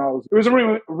person, it was a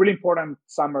really, really important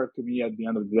summer to me at the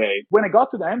end of the day. When I got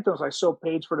to the Hamptons, I saw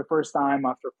Paige for the first time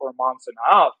after 4 months and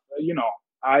a half.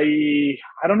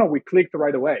 I don't know, we clicked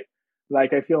right away.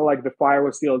 Like, I feel like the fire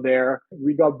was still there.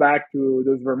 We got back to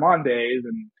those Vermont days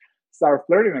and started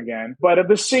flirting again. But at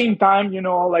the same time,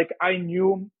 like I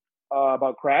knew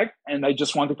about Craig and I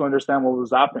just wanted to understand what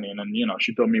was happening. And,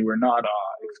 she told me we're not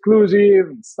exclusive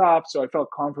and stuff. So I felt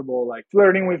comfortable like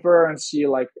flirting with her and see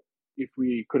like if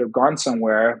we could have gone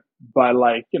somewhere. But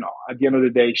like, at the end of the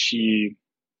day, she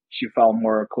felt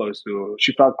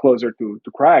closer to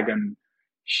Craig, and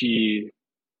she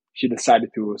decided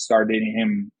to start dating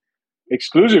him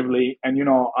exclusively. And,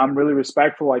 I'm really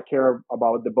respectful. I care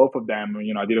about the both of them.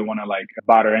 I didn't want to like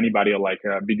bother anybody or like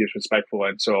be disrespectful.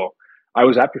 And so I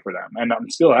was happy for them, and I'm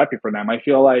still happy for them. I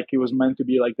feel like it was meant to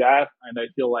be like that. And I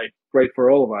feel like great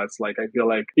for all of us. Like, I feel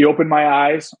like it opened my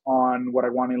eyes on what I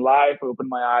want in life. It opened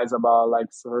my eyes about like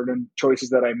certain choices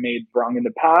that I made wrong in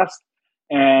the past.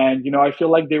 And, I feel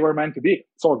like they were meant to be.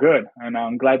 It's all good. And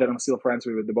I'm glad that I'm still friends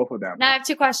with the both of them. Now I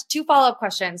have two follow-up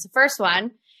questions. The first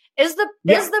one, is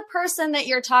the person that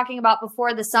you're talking about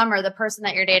before the summer the person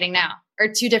that you're dating now, or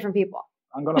two different people?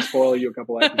 I'm going to spoil you a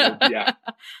couple episodes. Yeah.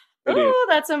 Oh,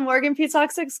 that's a Morgan P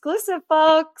Talks exclusive,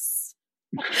 folks.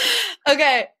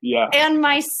 Okay. Yeah. And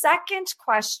my second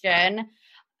question,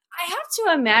 I have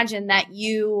to imagine that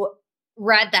you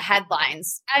read the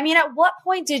headlines. I mean, at what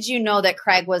point did you know that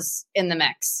Craig was in the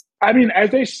mix? I mean,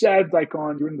 as I said, like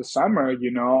during the summer,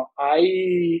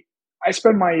 I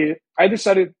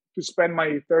decided to spend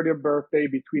my 30th birthday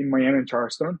between Miami and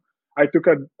Charleston. I took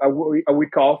a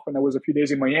week off, and I was a few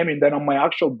days in Miami. And then on my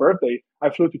actual birthday, I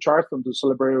flew to Charleston to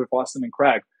celebrate with Austin and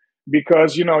Craig.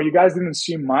 Because, you guys didn't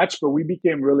see much, but we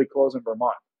became really close in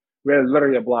Vermont. We had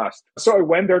literally a blast. So I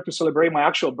went there to celebrate my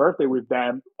actual birthday with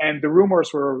them. And the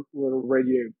rumors was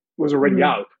already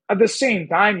out. At the same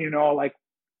time, like,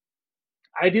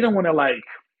 I didn't want to like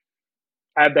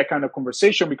have that kind of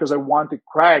conversation because I wanted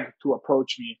Craig to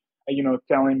approach me and,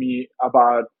 telling me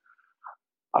about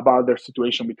their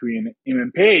situation between him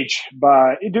and Paige.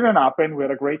 But it didn't happen. We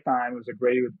had a great time.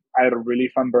 I had a really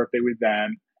fun birthday with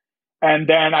them. And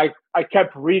then I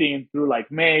kept reading through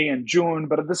like May and June.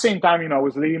 But at the same time, I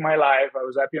was living my life. I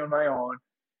was happy on my own.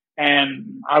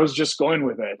 And I was just going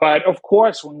with it. But of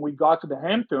course, when we got to the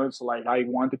Hamptons, like I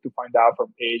wanted to find out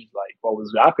from Paige, like what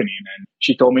was happening. And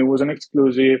she told me it was an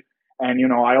exclusive. And,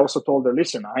 I also told her,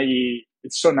 listen,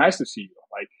 it's so nice to see you.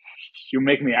 Like, you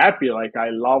make me happy. Like, I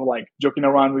love like joking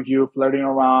around with you, flirting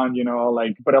around,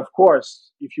 but of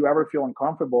course, if you ever feel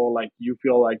uncomfortable, like you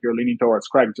feel like you're leaning towards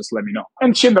Craig, just let me know.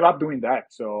 And she ended up doing that.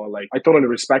 So like, I totally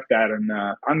respect that. And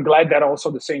I'm glad that also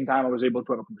at the same time, I was able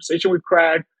to have a conversation with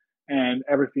Craig and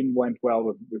everything went well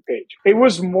with Paige. It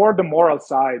was more the moral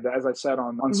side, as I said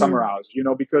on Summer House,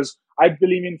 because I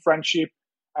believe in friendship.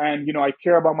 And, I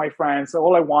care about my friends. So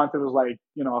all I wanted was like,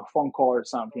 a phone call or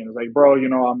something. It's like, bro,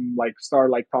 I'm like, start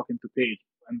like talking to Paige.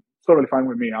 And it's totally fine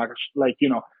with me.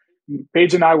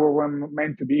 Paige and I were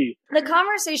meant to be. The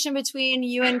conversation between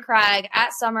you and Craig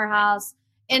at Summer House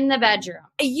in the bedroom,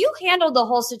 you handled the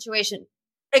whole situation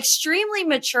extremely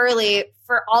maturely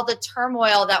for all the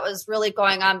turmoil that was really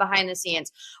going on behind the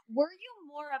scenes. Were you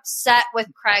more upset with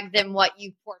Craig than what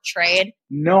you portrayed?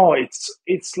 No,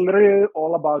 it's literally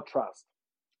all about trust.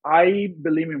 I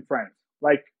believe in friends.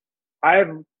 Like, I have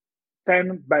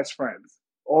 10 best friends.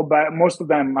 Most of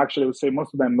them, actually, I would say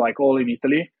most of them, like all in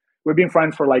Italy. We've been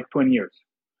friends for like 20 years.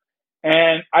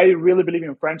 And I really believe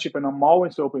in friendship, and I'm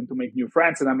always open to make new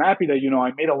friends. And I'm happy that,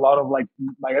 I made a lot of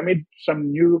I made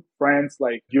some new friends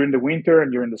like during the winter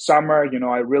and during the summer.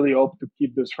 I really hope to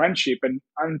keep this friendship. And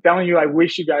I'm telling you, I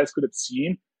wish you guys could have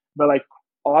seen, but like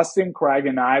Austin, Craig,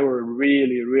 and I were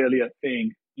really, really a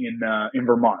thing in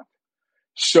Vermont.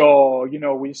 So,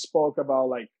 we spoke about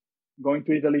like going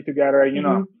to Italy together.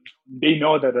 They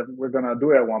know that we're going to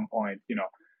do it at one point,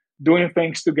 doing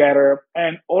things together.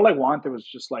 And all I wanted was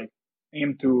just like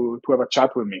him to have a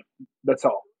chat with me. That's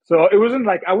all. So it wasn't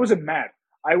like, I wasn't mad.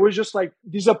 I was just like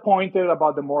disappointed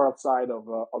about the moral side of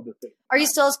the thing. Are you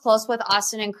still as close with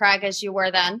Austin and Craig as you were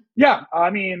then? Yeah. I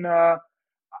mean,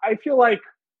 I feel like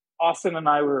Austin and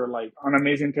I were like on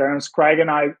amazing terms. Craig and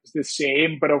I the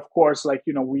same, but of course, like,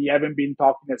 we haven't been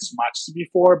talking as much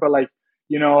before, but like,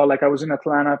 like I was in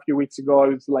Atlanta a few weeks ago. I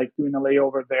was like doing a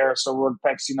layover there. So we're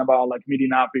texting about like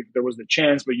meeting up if there was the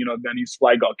chance, but then his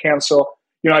flight got canceled.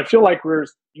 I feel like we're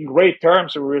in great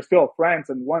terms, so we're still friends.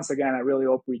 And once again, I really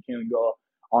hope we can go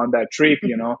on that trip.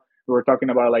 We were talking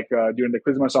about like during the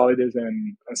Christmas holidays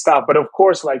and stuff. But of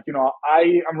course, like,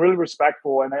 I'm really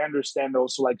respectful, and I understand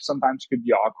also like sometimes it could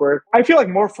be awkward. I feel like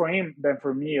more for him than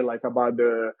for me, like about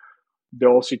the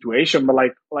whole situation. But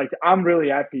like I'm really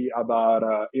happy about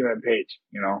Eva and Paige.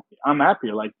 I'm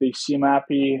happy. Like they seem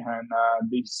happy, and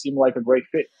they seem like a great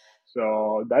fit.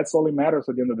 So that's all that matters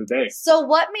at the end of the day. So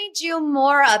what made you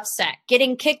more upset?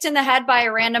 Getting kicked in the head by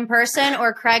a random person,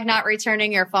 or Craig not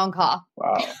returning your phone call?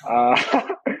 Wow.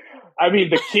 I mean,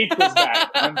 the kick was bad.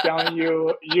 I'm telling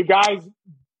you, you guys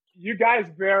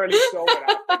barely saw what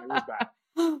happened. It was bad.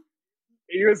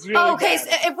 It was really okay, bad.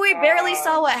 So if we barely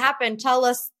saw what happened, tell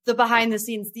us the behind the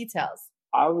scenes details.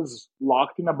 I was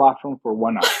locked in a bathroom for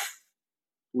 1 hour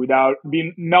without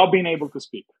not being able to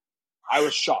speak. I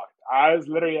was shocked. I was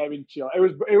literally having chill. It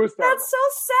was terrible. That's so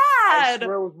sad. I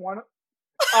swear it was one.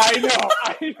 I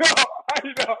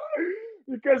know.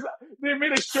 Because they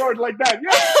made it short like that.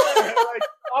 Yeah, like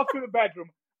off to the bedroom.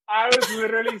 I was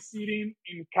literally sitting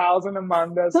in Kyle's and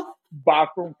Amanda's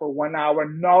bathroom for 1 hour,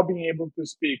 not being able to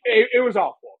speak. It was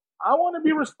awful. I want to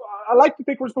be. I like to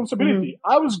take responsibility.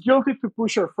 I was guilty to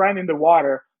push her friend in the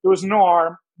water. There was no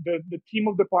harm. The theme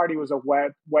of the party was a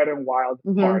wet and wild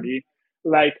party.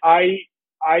 Like I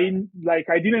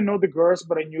didn't know the girls,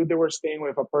 but I knew they were staying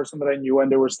with a person that I knew,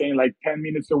 and they were staying like 10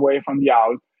 minutes away from the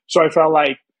out. So I felt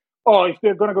like, if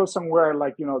they're going to go somewhere,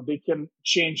 like, they can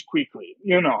change quickly,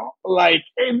 like,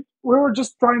 and we were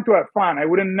just trying to have fun. I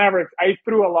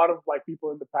threw a lot of like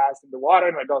people in the past in the water,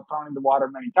 and I got thrown in the water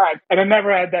many times, and I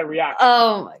never had that reaction.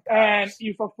 Oh my God. And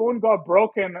if a phone got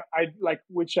broken,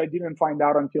 which I didn't find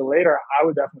out until later, I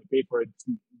would definitely pay for it.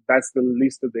 That's the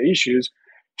least of the issues.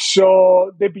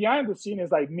 So the behind the scene is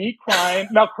like me crying,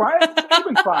 not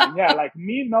even crying. Yeah. Like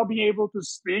me not being able to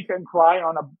speak and cry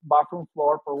on a bathroom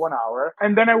floor for 1 hour.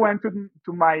 And then I went to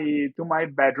my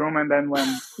bedroom, and then when,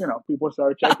 people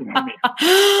started checking on me,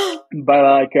 but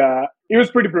like, it was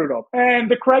pretty brutal.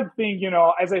 And the Craig thing,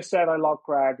 as I said, I love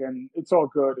Craig, and it's all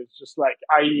good. It's just like,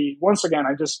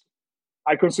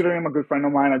 I consider him a good friend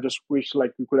of mine. I just wish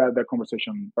like we could have that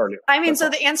conversation earlier. I mean, so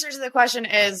the answer to the question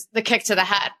is the kick to the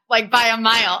head, like by a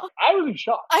mile. I was in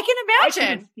shock. I can imagine. I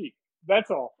couldn't speak. That's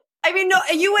all. I mean, no,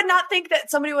 you would not think that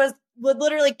somebody would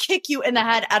literally kick you in the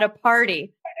head at a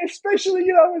party. Especially,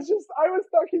 I was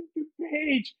talking to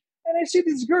Paige, and I see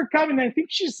this girl coming, and I think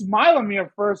she smiled at me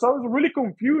at first. So I was really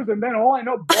confused, and then all I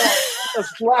know, a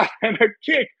slap and a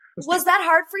kick. Was that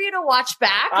hard for you to watch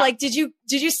back? Like, did you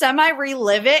semi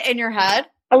relive it in your head?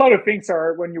 A lot of things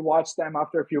are, when you watch them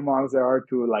after a few months, they are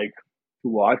to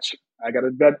watch. I got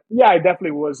it. But yeah, it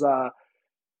definitely was,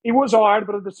 it was hard,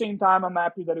 but at the same time, I'm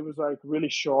happy that it was like really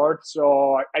short.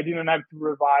 So I didn't have to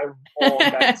revive all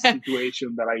that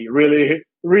situation that I really,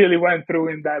 really went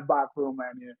through in that bathroom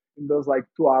and in those like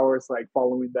 2 hours, like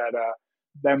following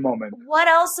that moment. What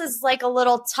else is like a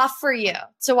little tough for you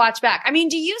to watch back? I mean,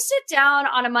 do you sit down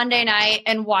on a Monday night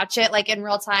and watch it like in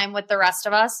real time with the rest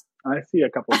of us? I see a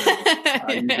couple of days.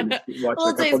 I usually watch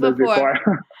a couple days before.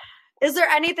 Is there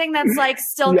anything that's like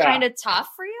still kind of tough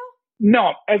for you?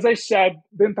 No, as I said,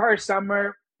 the entire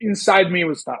summer inside me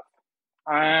was tough.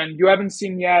 And you haven't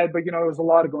seen yet, but there was a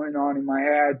lot going on in my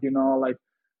head, like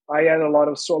I had a lot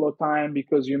of solo time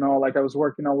because, like I was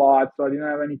working a lot, so I didn't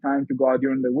have any time to go out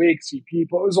during the week, see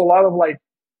people. It was a lot of like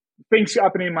things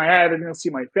happening in my head. I didn't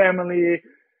see my family.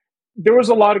 There was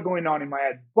a lot going on in my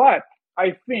head. But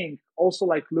I think also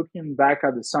like looking back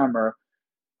at the summer,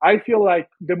 I feel like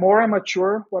the more I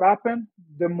mature what happened,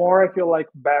 the more I feel like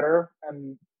better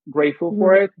and grateful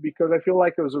for it, because I feel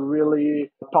like it was a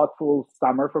really thoughtful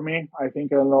summer for me. I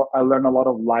think I learned a lot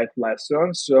of life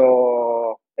lessons.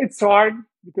 So it's hard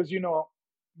because,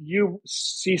 you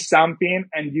see something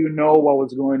and what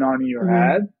was going on in your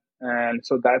head. And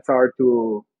so that's hard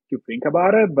to think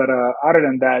about it. But other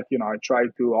than that, I try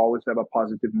to always have a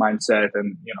positive mindset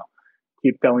and,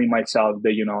 keep telling myself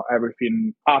that,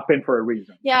 everything happened for a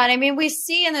reason. Yeah. And I mean, we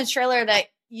see in the trailer that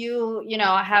you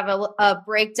have a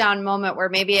breakdown moment where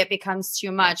maybe it becomes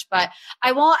too much, but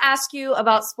I won't ask you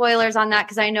about spoilers on that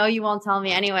because I know you won't tell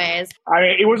me anyways. I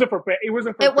mean, it was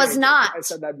not. I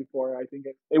said that before. I think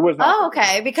it was not. Oh,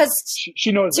 okay. Because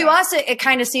she knows to us, it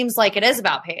kind of seems like it is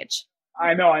about Paige.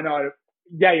 I know.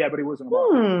 Yeah, but it wasn't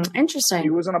about her. Interesting.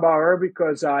 It wasn't about her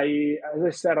because as I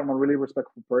said, I'm a really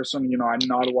respectful person. I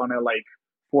not want to like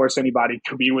force anybody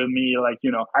to be with me. Like,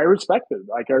 I respected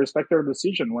her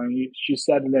decision when she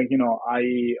said like,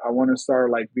 I want to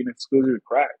start like being exclusive with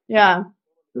Craig. Yeah.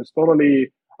 It was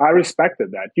totally, I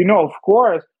respected that. Of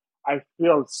course I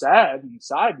feel sad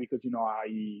inside because, you know,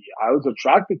 I was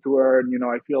attracted to her, and, you know,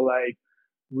 I feel like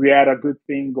we had a good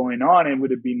thing going on, and it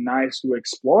would have been nice to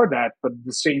explore that. But at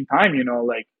the same time, you know,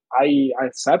 like I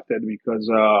accepted because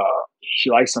she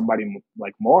likes somebody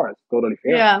like more. It's totally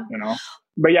fair, you know.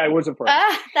 But yeah, it was a first.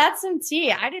 That's some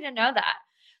tea. I didn't know that.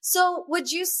 So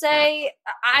would you say,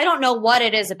 I don't know what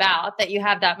it is about that you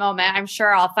have that moment. I'm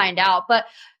sure I'll find out. But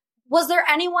was there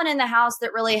anyone in the house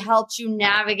that really helped you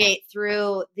navigate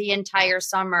through the entire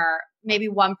summer? Maybe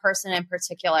one person in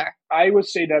particular? I would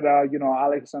say that, you know,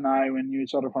 Alex and I, we knew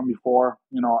each other from before.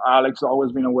 You know, Alex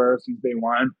always been aware since day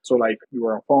one. So like we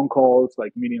were on phone calls,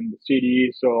 like meeting in the city.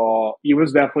 So he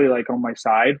was definitely like on my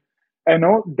side. And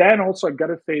then also I got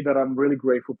to say that I'm really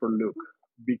grateful for Luke,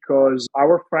 because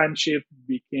our friendship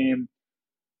became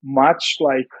much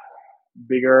like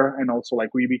bigger, and also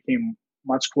like we became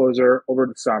much closer over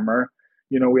the summer.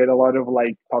 You know, we had a lot of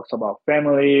like talks about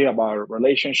family, about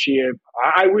relationship.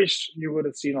 I wish you would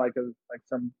have seen like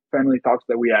some family talks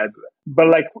that we had, but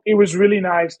like it was really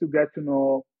nice to get to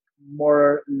know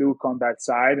more Luke on that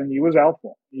side, and he was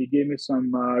helpful. He gave me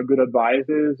some good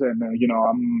advices, and you know,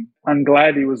 I'm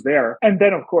glad he was there. And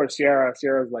then of course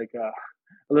Sierra's like a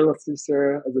little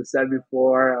sister, as I said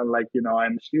before, and like, you know,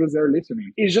 and she was there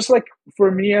listening. It's just like,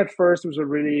 for me at first, it was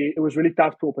really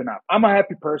tough to open up. I'm a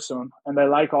happy person, and I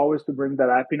like always to bring that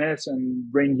happiness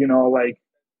and bring, you know, like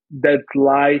that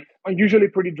light. I'm usually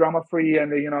pretty drama free,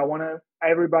 and you know, I want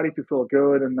everybody to feel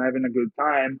good and having a good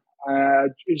time.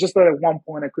 It's just that at one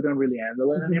point I couldn't really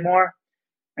handle it anymore.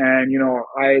 And, you know,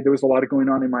 there was a lot going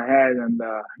on in my head, and,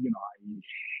 you know,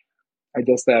 I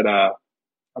just had a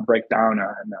breakdown,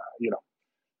 and, you know,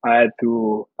 I had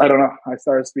to, I don't know, I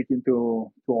started speaking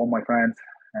to all my friends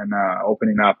and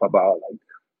opening up about like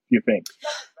a few things.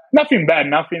 Nothing bad,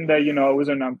 nothing that, you know, it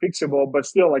wasn't unfixable, but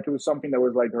still like it was something that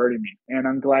was like hurting me. And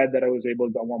I'm glad that I was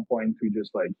able to, at one point, to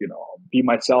just like, you know, be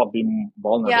myself, be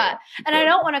vulnerable. Yeah. And I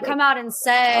don't want to come out and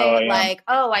say like,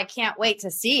 oh, I can't wait to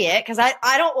see it, because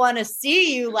I don't want to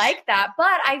see you like that.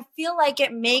 But I feel like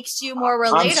it makes you more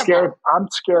relatable. I'm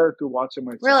scared to watch it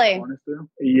myself. Really? Honestly.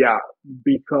 Yeah,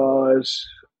 because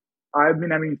I've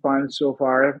been having fun so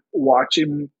far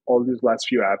watching all these last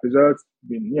few episodes.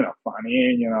 Been, you know,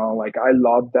 funny, you know, like I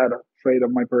love that trait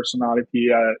of my personality.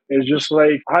 It's just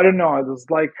like, I don't know, it's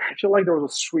like, I feel like there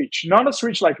was a switch, not a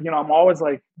switch like, you know, I'm always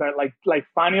like that, like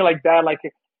funny like that, like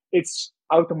it's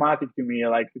automatic to me,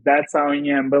 like that's how I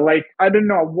am. But like, I don't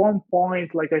know, at one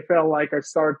point, like I felt like I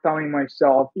started telling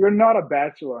myself, you're not a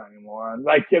bachelor anymore.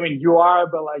 Like, I mean, you are,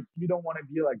 but like, you don't want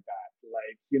to be like that.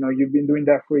 Like, you know, you've been doing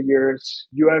that for years.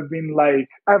 You have been like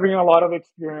having a lot of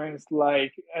experience,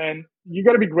 like, and you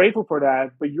got to be grateful for that.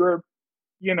 But you're,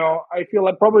 you know, I feel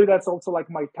like probably that's also like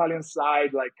my Italian side,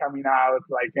 like coming out,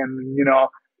 like, and, you know,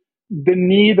 the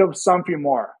need of something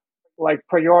more, like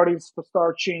priorities to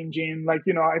start changing. Like,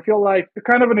 you know, I feel like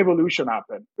kind of an evolution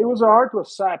happened. It was hard to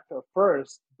accept at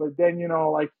first, but then, you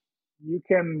know, like, you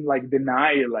can like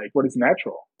deny like what is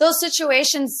natural. Those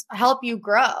situations help you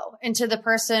grow into the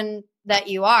person that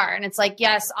you are. And it's like,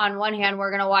 yes, on one hand,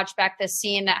 we're going to watch back this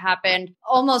scene that happened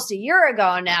almost a year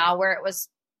ago now, where it was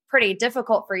pretty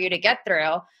difficult for you to get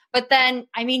through. But then,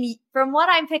 I mean, from what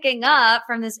I'm picking up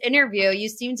from this interview, you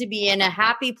seem to be in a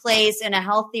happy place, in a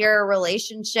healthier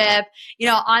relationship, you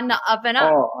know, on the up and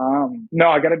up. No,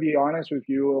 I got to be honest with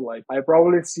you. Like,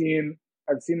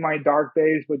 I've seen my dark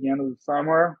days by the end of the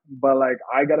summer, but like,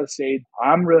 I gotta say,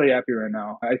 I'm really happy right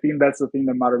now. I think that's the thing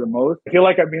that matters the most. I feel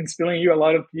like I've been spilling you a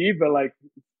lot of tea, but like,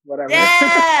 whatever.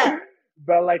 Yeah.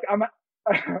 But like, I'm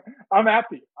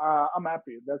happy. I'm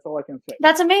happy. That's all I can say.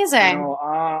 That's amazing. You know,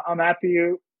 I'm happy.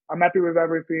 I'm happy with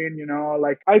everything, you know,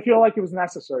 like I feel like it was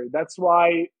necessary. That's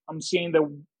why I'm saying that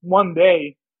one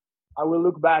day I will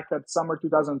look back at summer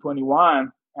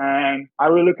 2021 and I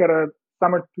will look at a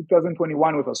summer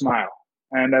 2021 with a smile.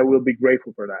 And I will be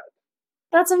grateful for that.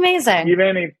 That's amazing.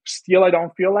 Even if still I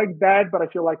don't feel like that, but I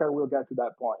feel like I will get to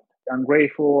that point. I'm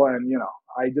grateful, and, you know,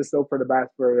 I just hope for the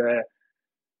best for the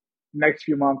next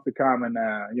few months to come. And,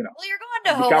 you know. Well, you're going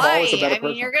to Hawaii. I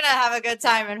mean, you're going to have a good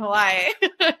time in Hawaii.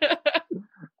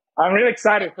 I'm really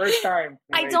excited. First time.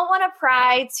 I don't want to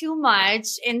pry too much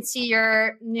into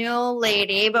your new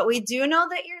lady, but we do know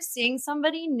that you're seeing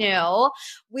somebody new.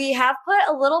 We have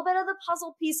put a little bit of the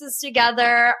puzzle pieces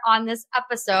together on this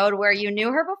episode where you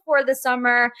knew her before the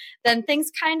summer, then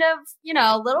things kind of, you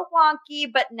know, a little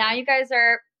wonky, but now you guys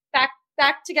are back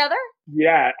together.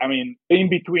 Yeah. I mean, in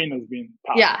between has been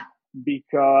tough. Yeah.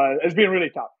 Because it's been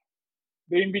really tough.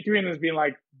 The in between has been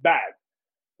like bad.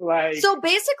 Like, so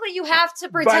basically you have to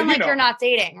pretend like you're not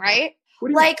dating, right? What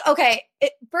do you Like, okay,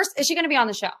 first, is she going to be on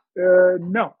the show?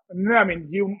 No. I mean,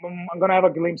 I'm going to have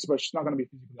a glimpse, but she's not going to be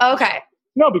physically. Okay.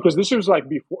 No, because this was like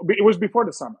before. It was before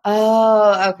the summer.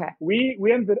 Oh, okay. We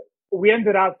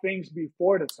ended out things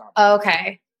before the summer.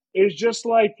 Okay. It's just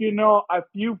like, a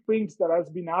few things that has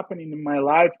been happening in my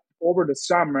life over the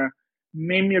summer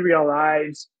made me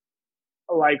realize,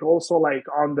 like, also like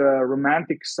on the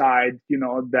romantic side,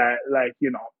 that like,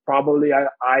 probably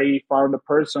I found a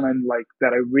person and like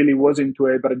that I really was into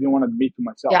it, but I didn't want to admit to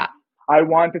myself. Yeah. I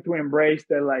wanted to embrace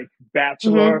the like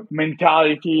bachelor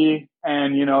mentality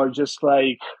and, just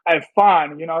like have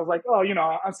fun. I was like, oh,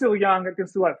 I'm still young. I can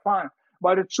still have fun.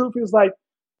 But the truth is like,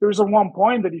 there's a one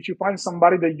point that if you find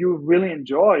somebody that you really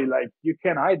enjoy, like you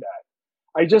can't hide that.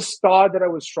 I just thought that I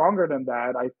was stronger than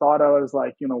that. I thought I was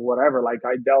like, whatever. Like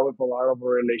I dealt with a lot of a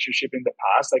relationship in the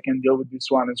past. I can deal with this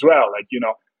one as well. Like,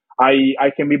 I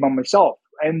can be by myself.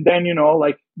 And then,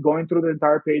 like going through the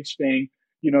entire Paige thing,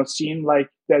 seeing like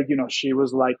that, she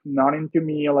was like not into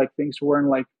me, like things weren't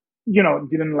like,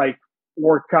 didn't like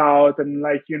work out. And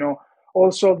like,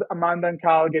 also Amanda and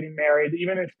Kyle getting married,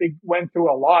 even if they went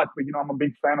through a lot, but I'm a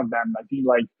big fan of them. I think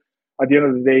like at the end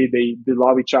of the day, they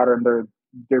love each other and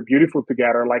they're beautiful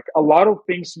together. Like a lot of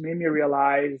things made me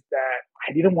realize that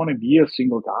I didn't want to be a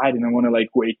single guy. I didn't want to like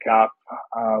wake up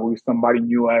with somebody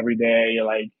new every day.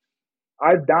 Like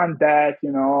I've done that,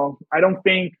 I don't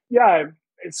think,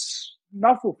 it's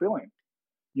not fulfilling.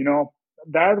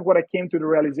 That's what I came to the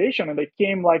realization. And it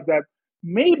came like that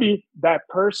maybe that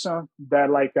person that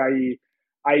like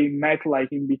I met like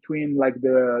in between like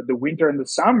the winter and the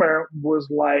summer was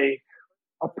like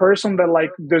a person that like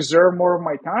deserved more of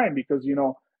my time because,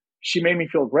 she made me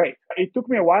feel great. It took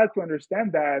me a while to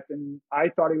understand that. And I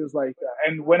thought it was like,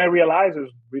 and when I realized it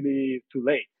was really too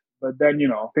late. But then,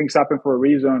 things happen for a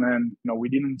reason and, we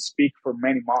didn't speak for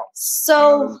many months.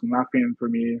 So there's nothing for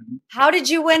me. How did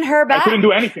you win her back? I couldn't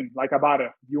do anything like about it.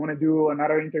 You want to do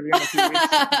another interview in a few weeks?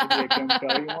 Maybe I can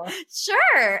tell you more.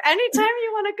 Sure. Anytime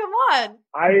you want to come on.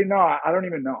 I know. I don't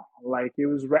even know. Like it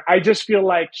was, I just feel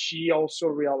like she also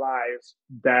realized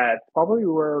that probably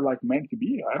we were like meant to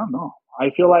be. I don't know. I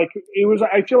feel like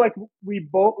we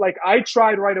both, like I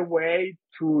tried right away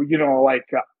to,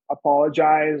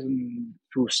 apologize and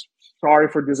to sorry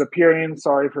for disappearing,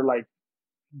 sorry for like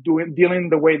dealing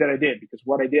the way that I did, because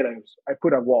what I did, I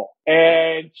put a wall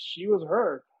and she was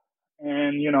hurt.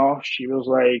 And, she was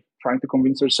like trying to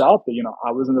convince herself that,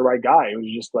 I wasn't the right guy. It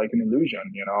was just like an illusion,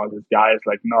 this guy is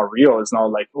like not real. It's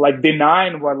not like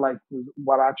denying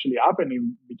what actually happened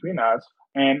in between us.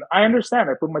 And I understand.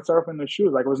 I put myself in the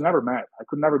shoes. Like I was never mad. I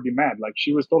could never be mad. Like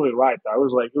she was totally right. I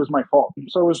was like, it was my fault.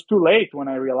 So it was too late when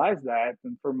I realized that.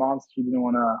 And for months, she didn't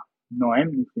want to know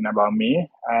anything about me.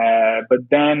 But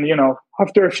then,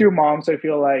 after a few months, I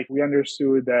feel like we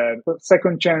understood that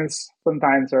second chance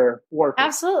sometimes are worth it.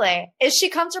 Absolutely. Is she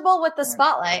comfortable with the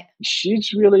spotlight?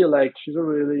 She's really like,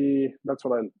 that's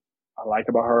what I like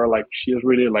about her. Like she's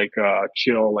really like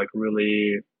chill, like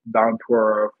really down to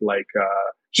earth, like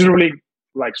she's really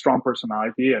like strong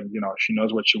personality and she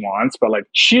knows what she wants, but like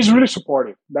she's really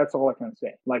supportive. That's all I can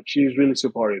say. Like she's really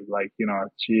supportive. Like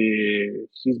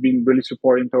she's been really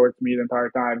supporting towards me the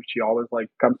entire time. She always like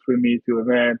comes with me to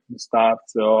events and stuff.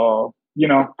 So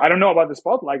I don't know about the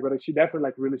spotlight, but she definitely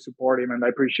like really supportive, and I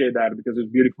appreciate that because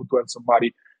it's beautiful to have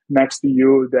somebody next to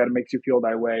you that makes you feel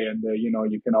that way, and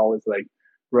you can always like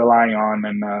rely on,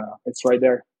 and it's right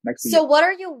there next to you. So what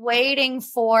are you waiting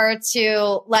for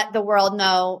to let the world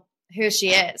know who she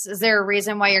is? Is there a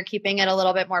reason why you're keeping it a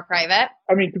little bit more private?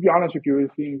 I mean, to be honest with you,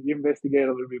 if you investigate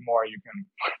a little bit more, you can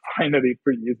find it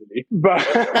pretty easily. But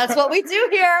that's what we do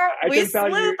here. We sleuth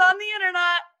on the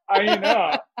I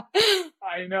internet.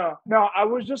 know. No, I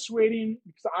was just waiting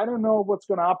because I don't know what's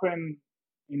going to happen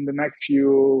in the next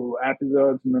few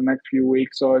episodes, in the next few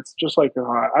weeks. So it's just like,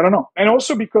 I don't know. And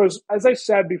also because, as I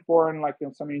said before, and like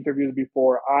in some interviews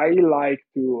before, I like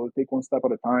to take one step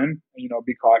at a time,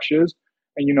 be cautious.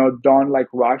 And, don't like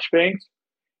rush things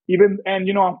and,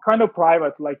 I'm kind of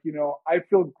private, like, I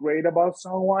feel great about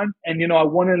someone and, I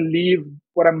want to leave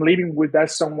what I'm leaving with that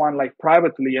someone like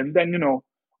privately. And then,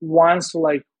 once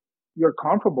like you're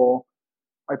comfortable,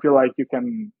 I feel like you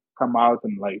can come out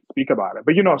and like speak about it.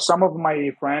 But, some of my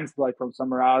friends like from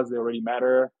somewhere else, they already met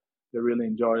her. They really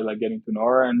enjoy like getting to know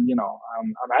her and,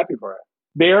 I'm happy for it.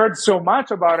 They heard so much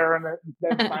about her and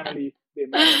then finally they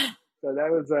met her. So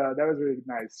that was really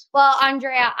nice. Well,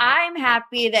 Andrea, I'm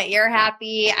happy that you're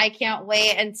happy. I can't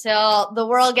wait until the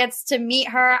world gets to meet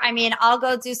her. I mean, I'll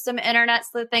go do some internet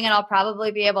sleuthing and I'll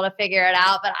probably be able to figure it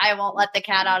out, but I won't let the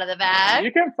cat out of the bag.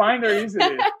 You can find her easily.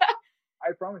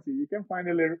 I promise you can find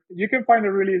it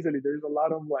really easily. There's a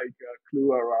lot of like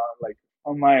clue around, like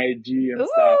on my IG and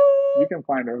stuff. You can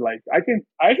find her. Like I think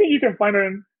you can find her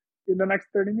in the next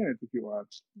 30 minutes if you want.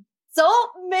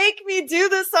 Don't make me do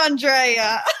this,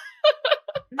 Andrea.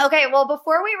 Okay, well,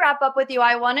 before we wrap up with you,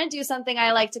 I want to do something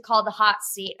I like to call the hot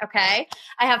seat, okay?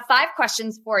 I have 5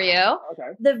 questions for you. Okay.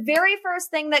 The very first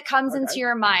thing that comes into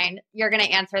your mind, you're going to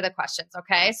answer the questions,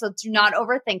 okay? So do not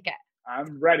overthink it.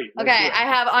 I'm ready. Okay, I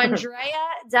have Andrea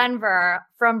Denver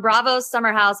from Bravo's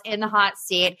Summer House in the hot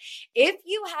seat. If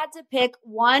you had to pick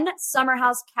one Summer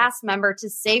House cast member to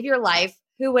save your life,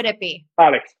 who would it be?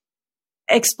 Alex.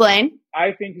 Explain.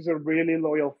 I think he's a really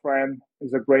loyal friend.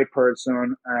 He's a great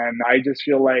person. And I just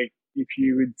feel like if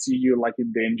he would see you like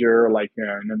in danger, like in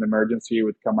an emergency, he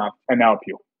would come up and help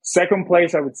you. Second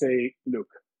place, I would say Luke,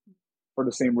 for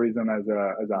the same reason as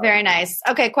Alex. Very nice.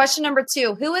 Okay, question number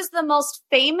 2. Who is the most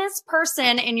famous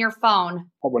person in your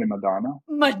phone? Probably Madonna.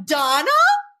 Madonna?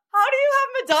 How do you have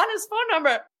Madonna's phone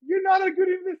number? You're not a good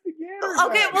investigator.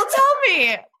 Okay, well, tell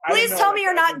me. Please tell like, me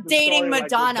you're not dating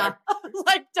Madonna.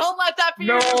 Like, don't let that be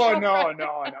your girlfriend.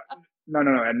 No.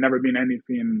 I've never been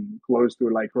anything close to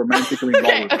like romantically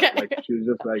involved with her. Like, she's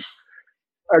just like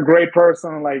a great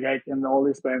person. Like, I can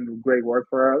always spend great work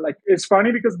for her. Like, it's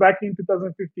funny because back in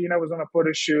 2015, I was on a photo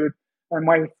shoot and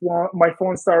my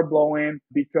phone started blowing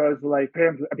because like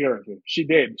apparently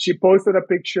she posted a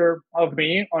picture of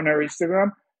me on her Instagram,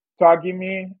 tagging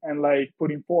me and like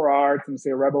putting 4 hearts and say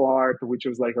Rebel Heart, which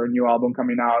was like her new album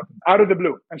coming out of the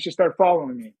blue. And she started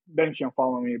following me. Then she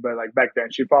unfollowed me, but like back then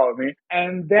she followed me.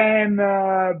 And then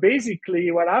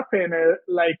basically what happened,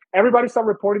 like everybody started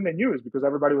reporting the news because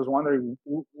everybody was wondering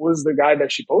who was the guy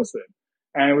that she posted.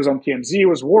 And it was on TMZ. It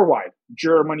was worldwide.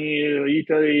 Germany,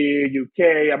 Italy,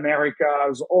 UK, America. It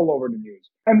was all over the news.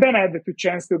 And then I had the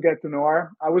chance to get to know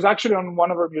her. I was actually on one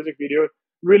of her music videos,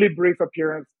 really brief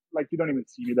appearance. Like, you don't even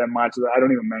see me that much. I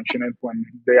don't even mention it when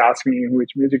they ask me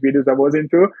which music videos I was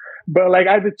into. But, like,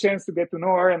 I had the chance to get to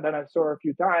know her, and then I saw her a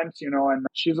few times, you know, and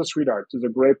she's a sweetheart. She's a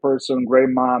great person, great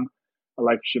mom.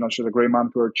 Like, you know, she's a great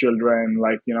mom to her children.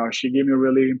 Like, you know, she gave me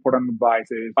really important advice.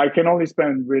 I can only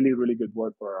spend really, really good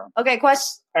word for her. Okay,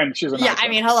 question. And she's an I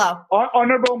mean, hello.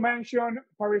 Honorable mention,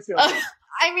 Paris Hilton.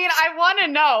 I mean, I want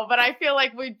to know, but I feel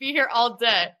like we'd be here all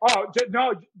day.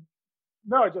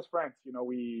 No, just friends. You know,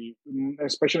 we,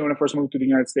 especially when I first moved to the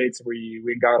United States,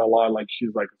 we got a lot. Like,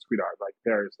 she's like a sweetheart. Like,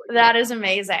 there's like that is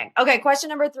amazing. Okay, question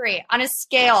number 3. On a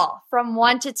scale from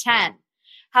 1 to 10,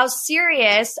 how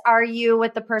serious are you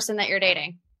with the person that you're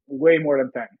dating? Way more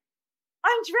than 10.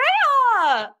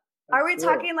 Andrea, are we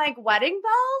talking like wedding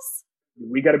bells?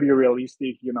 We got to be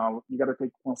realistic. You know, you got to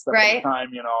take one step at a time.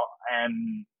 You know,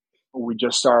 and we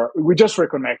just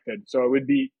reconnected, so it would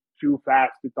be too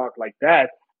fast to talk like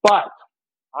that. But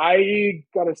I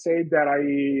gotta say that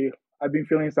I've been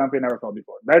feeling something I never felt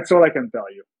before. That's all I can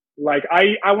tell you. Like,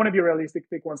 I want to be realistic,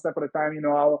 take one step at a time. You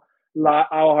know how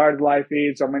hard life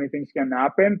is, so many things can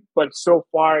happen. But so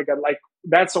far, I got like,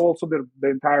 that's also the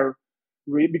entire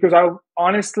because I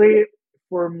honestly,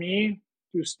 for me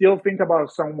to still think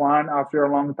about someone after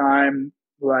a long time,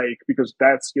 like, because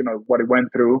that's, you know, what it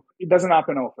went through, it doesn't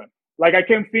happen often. Like, I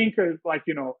can think of, like,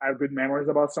 you know, I have good memories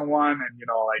about someone and, you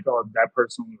know, like, oh, that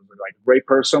person was like a great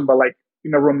person, but like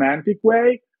in a romantic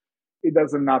way, it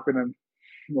doesn't happen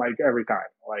like every time.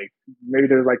 Like, maybe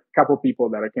there's like a couple people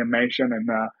that I can mention, and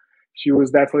she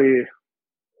was definitely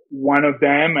one of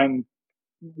them. And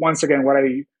once again, what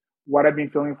I've been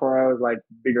feeling for her is like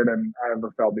bigger than I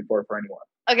ever felt before for anyone.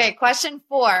 Okay, question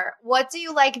 4. What do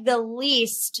you like the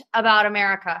least about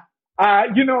America?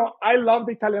 You know, I love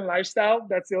the Italian lifestyle.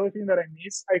 That's the only thing that I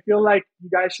miss. I feel like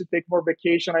you guys should take more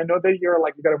vacation. I know that you're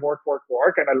like, you got to work,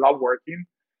 and I love working.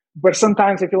 But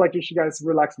sometimes I feel like you should guys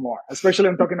relax more. Especially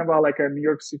I'm talking about like a New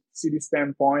York City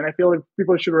standpoint. I feel like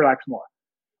people should relax more.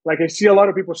 Like, I see a lot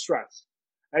of people stress.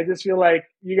 I just feel like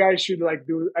you guys should like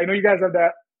I know you guys have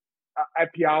that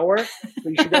happy hour, but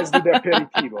you should guys do the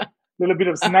aperitivo. A little bit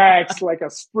of snacks, like a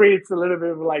spritz, a little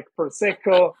bit of like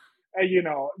Prosecco. And, you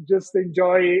know, just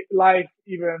enjoy life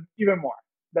even more.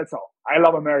 That's all. I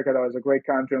love America, though. It's a great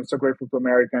country. I'm so grateful to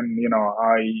America. And, you know,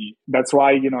 that's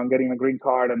why, you know, I'm getting a green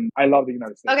card, and I love the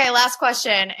United States. Okay, last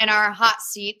question in our hot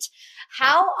seat.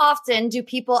 How often do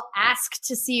people ask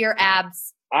to see your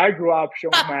abs? I grew up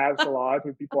showing my abs a lot,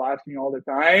 with people asking me all the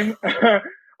time. I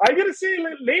gotta say,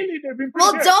 lately they've been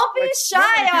pretty good. Don't be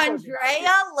shy,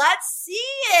 Andrea. Let's see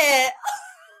it.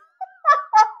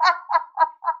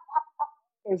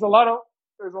 There's a lot of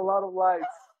lights.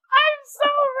 I'm so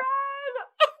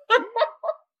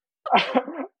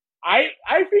red.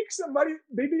 I think somebody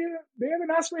they haven't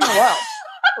asked me in a while.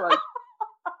 Like,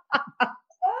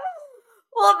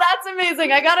 well, that's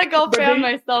amazing. I gotta go fan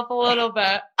myself a little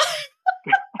bit.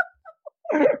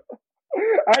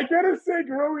 I gotta say,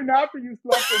 growing up, you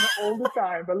slept in all the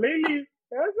time, but lately,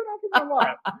 it hasn't happened a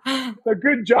lot. So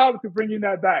good job to bringing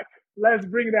that back. Let's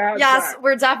bring that Yes, back.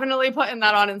 we're definitely putting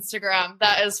that on Instagram.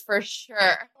 That is for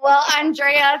sure. Well,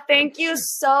 Andrea, thank you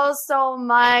so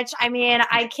much. I mean,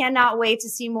 I cannot wait to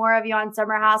see more of you on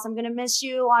Summer House. I'm going to miss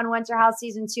you on Winter House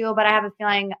Season 2, but I have a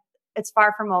feeling it's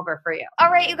far from over for you. All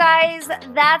right, you guys,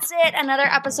 that's it. Another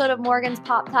episode of Morgan's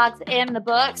Pop Talks in the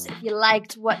books. If you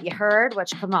liked what you heard,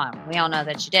 which, come on, we all know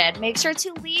that you did, make sure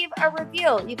to leave a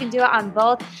review. You can do it on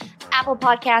both Apple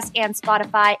Podcasts and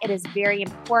Spotify. It is very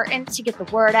important to get the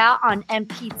word out on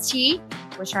MPT.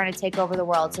 We're trying to take over the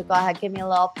world. So go ahead, give me a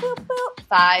little boop, boop,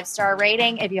 5-star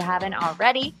rating if you haven't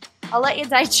already. I'll let you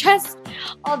digest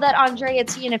all that Andrea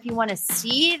T. And if you want to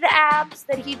see the abs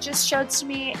that he just showed to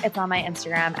me, it's on my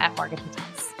Instagram at Morgan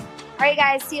Patas. All right,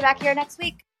 guys. See you back here next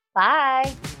week.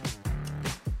 Bye.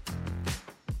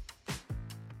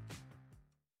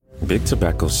 Big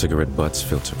Tobacco cigarette butts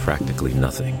filter practically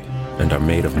nothing and are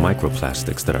made of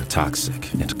microplastics that are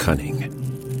toxic and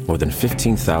cunning. More than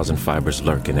 15,000 fibers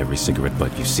lurk in every cigarette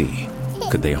butt you see.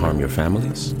 Could they harm your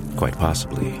families? Quite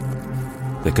possibly.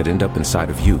 They could end up inside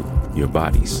of you, your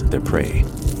bodies, their prey.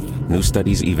 New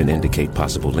studies even indicate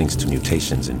possible links to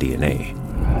mutations in DNA.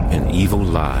 An evil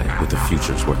lie with a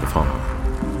future's worth of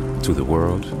harm. To the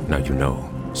world, now you know,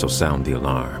 so sound the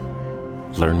alarm.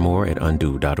 Learn more at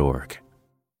undo.org.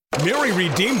 Mary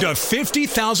redeemed a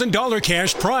 $50,000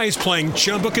 cash prize playing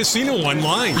Chumba Casino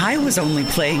online. I was only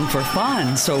playing for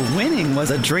fun, so winning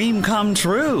was a dream come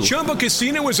true. Chumba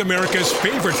Casino is America's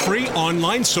favorite free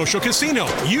online social casino.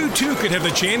 You, too, could have the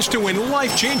chance to win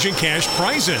life-changing cash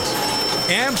prizes.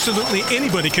 Absolutely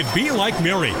anybody could be like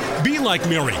Mary. Be like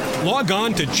Mary. Log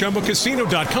on to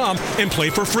ChumbaCasino.com and play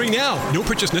for free now. No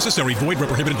purchase necessary. Void where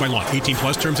prohibited by law.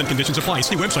 18+ terms and conditions apply.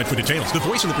 See website for details. The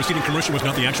voice in the preceding commercial was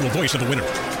not the actual voice of the winner.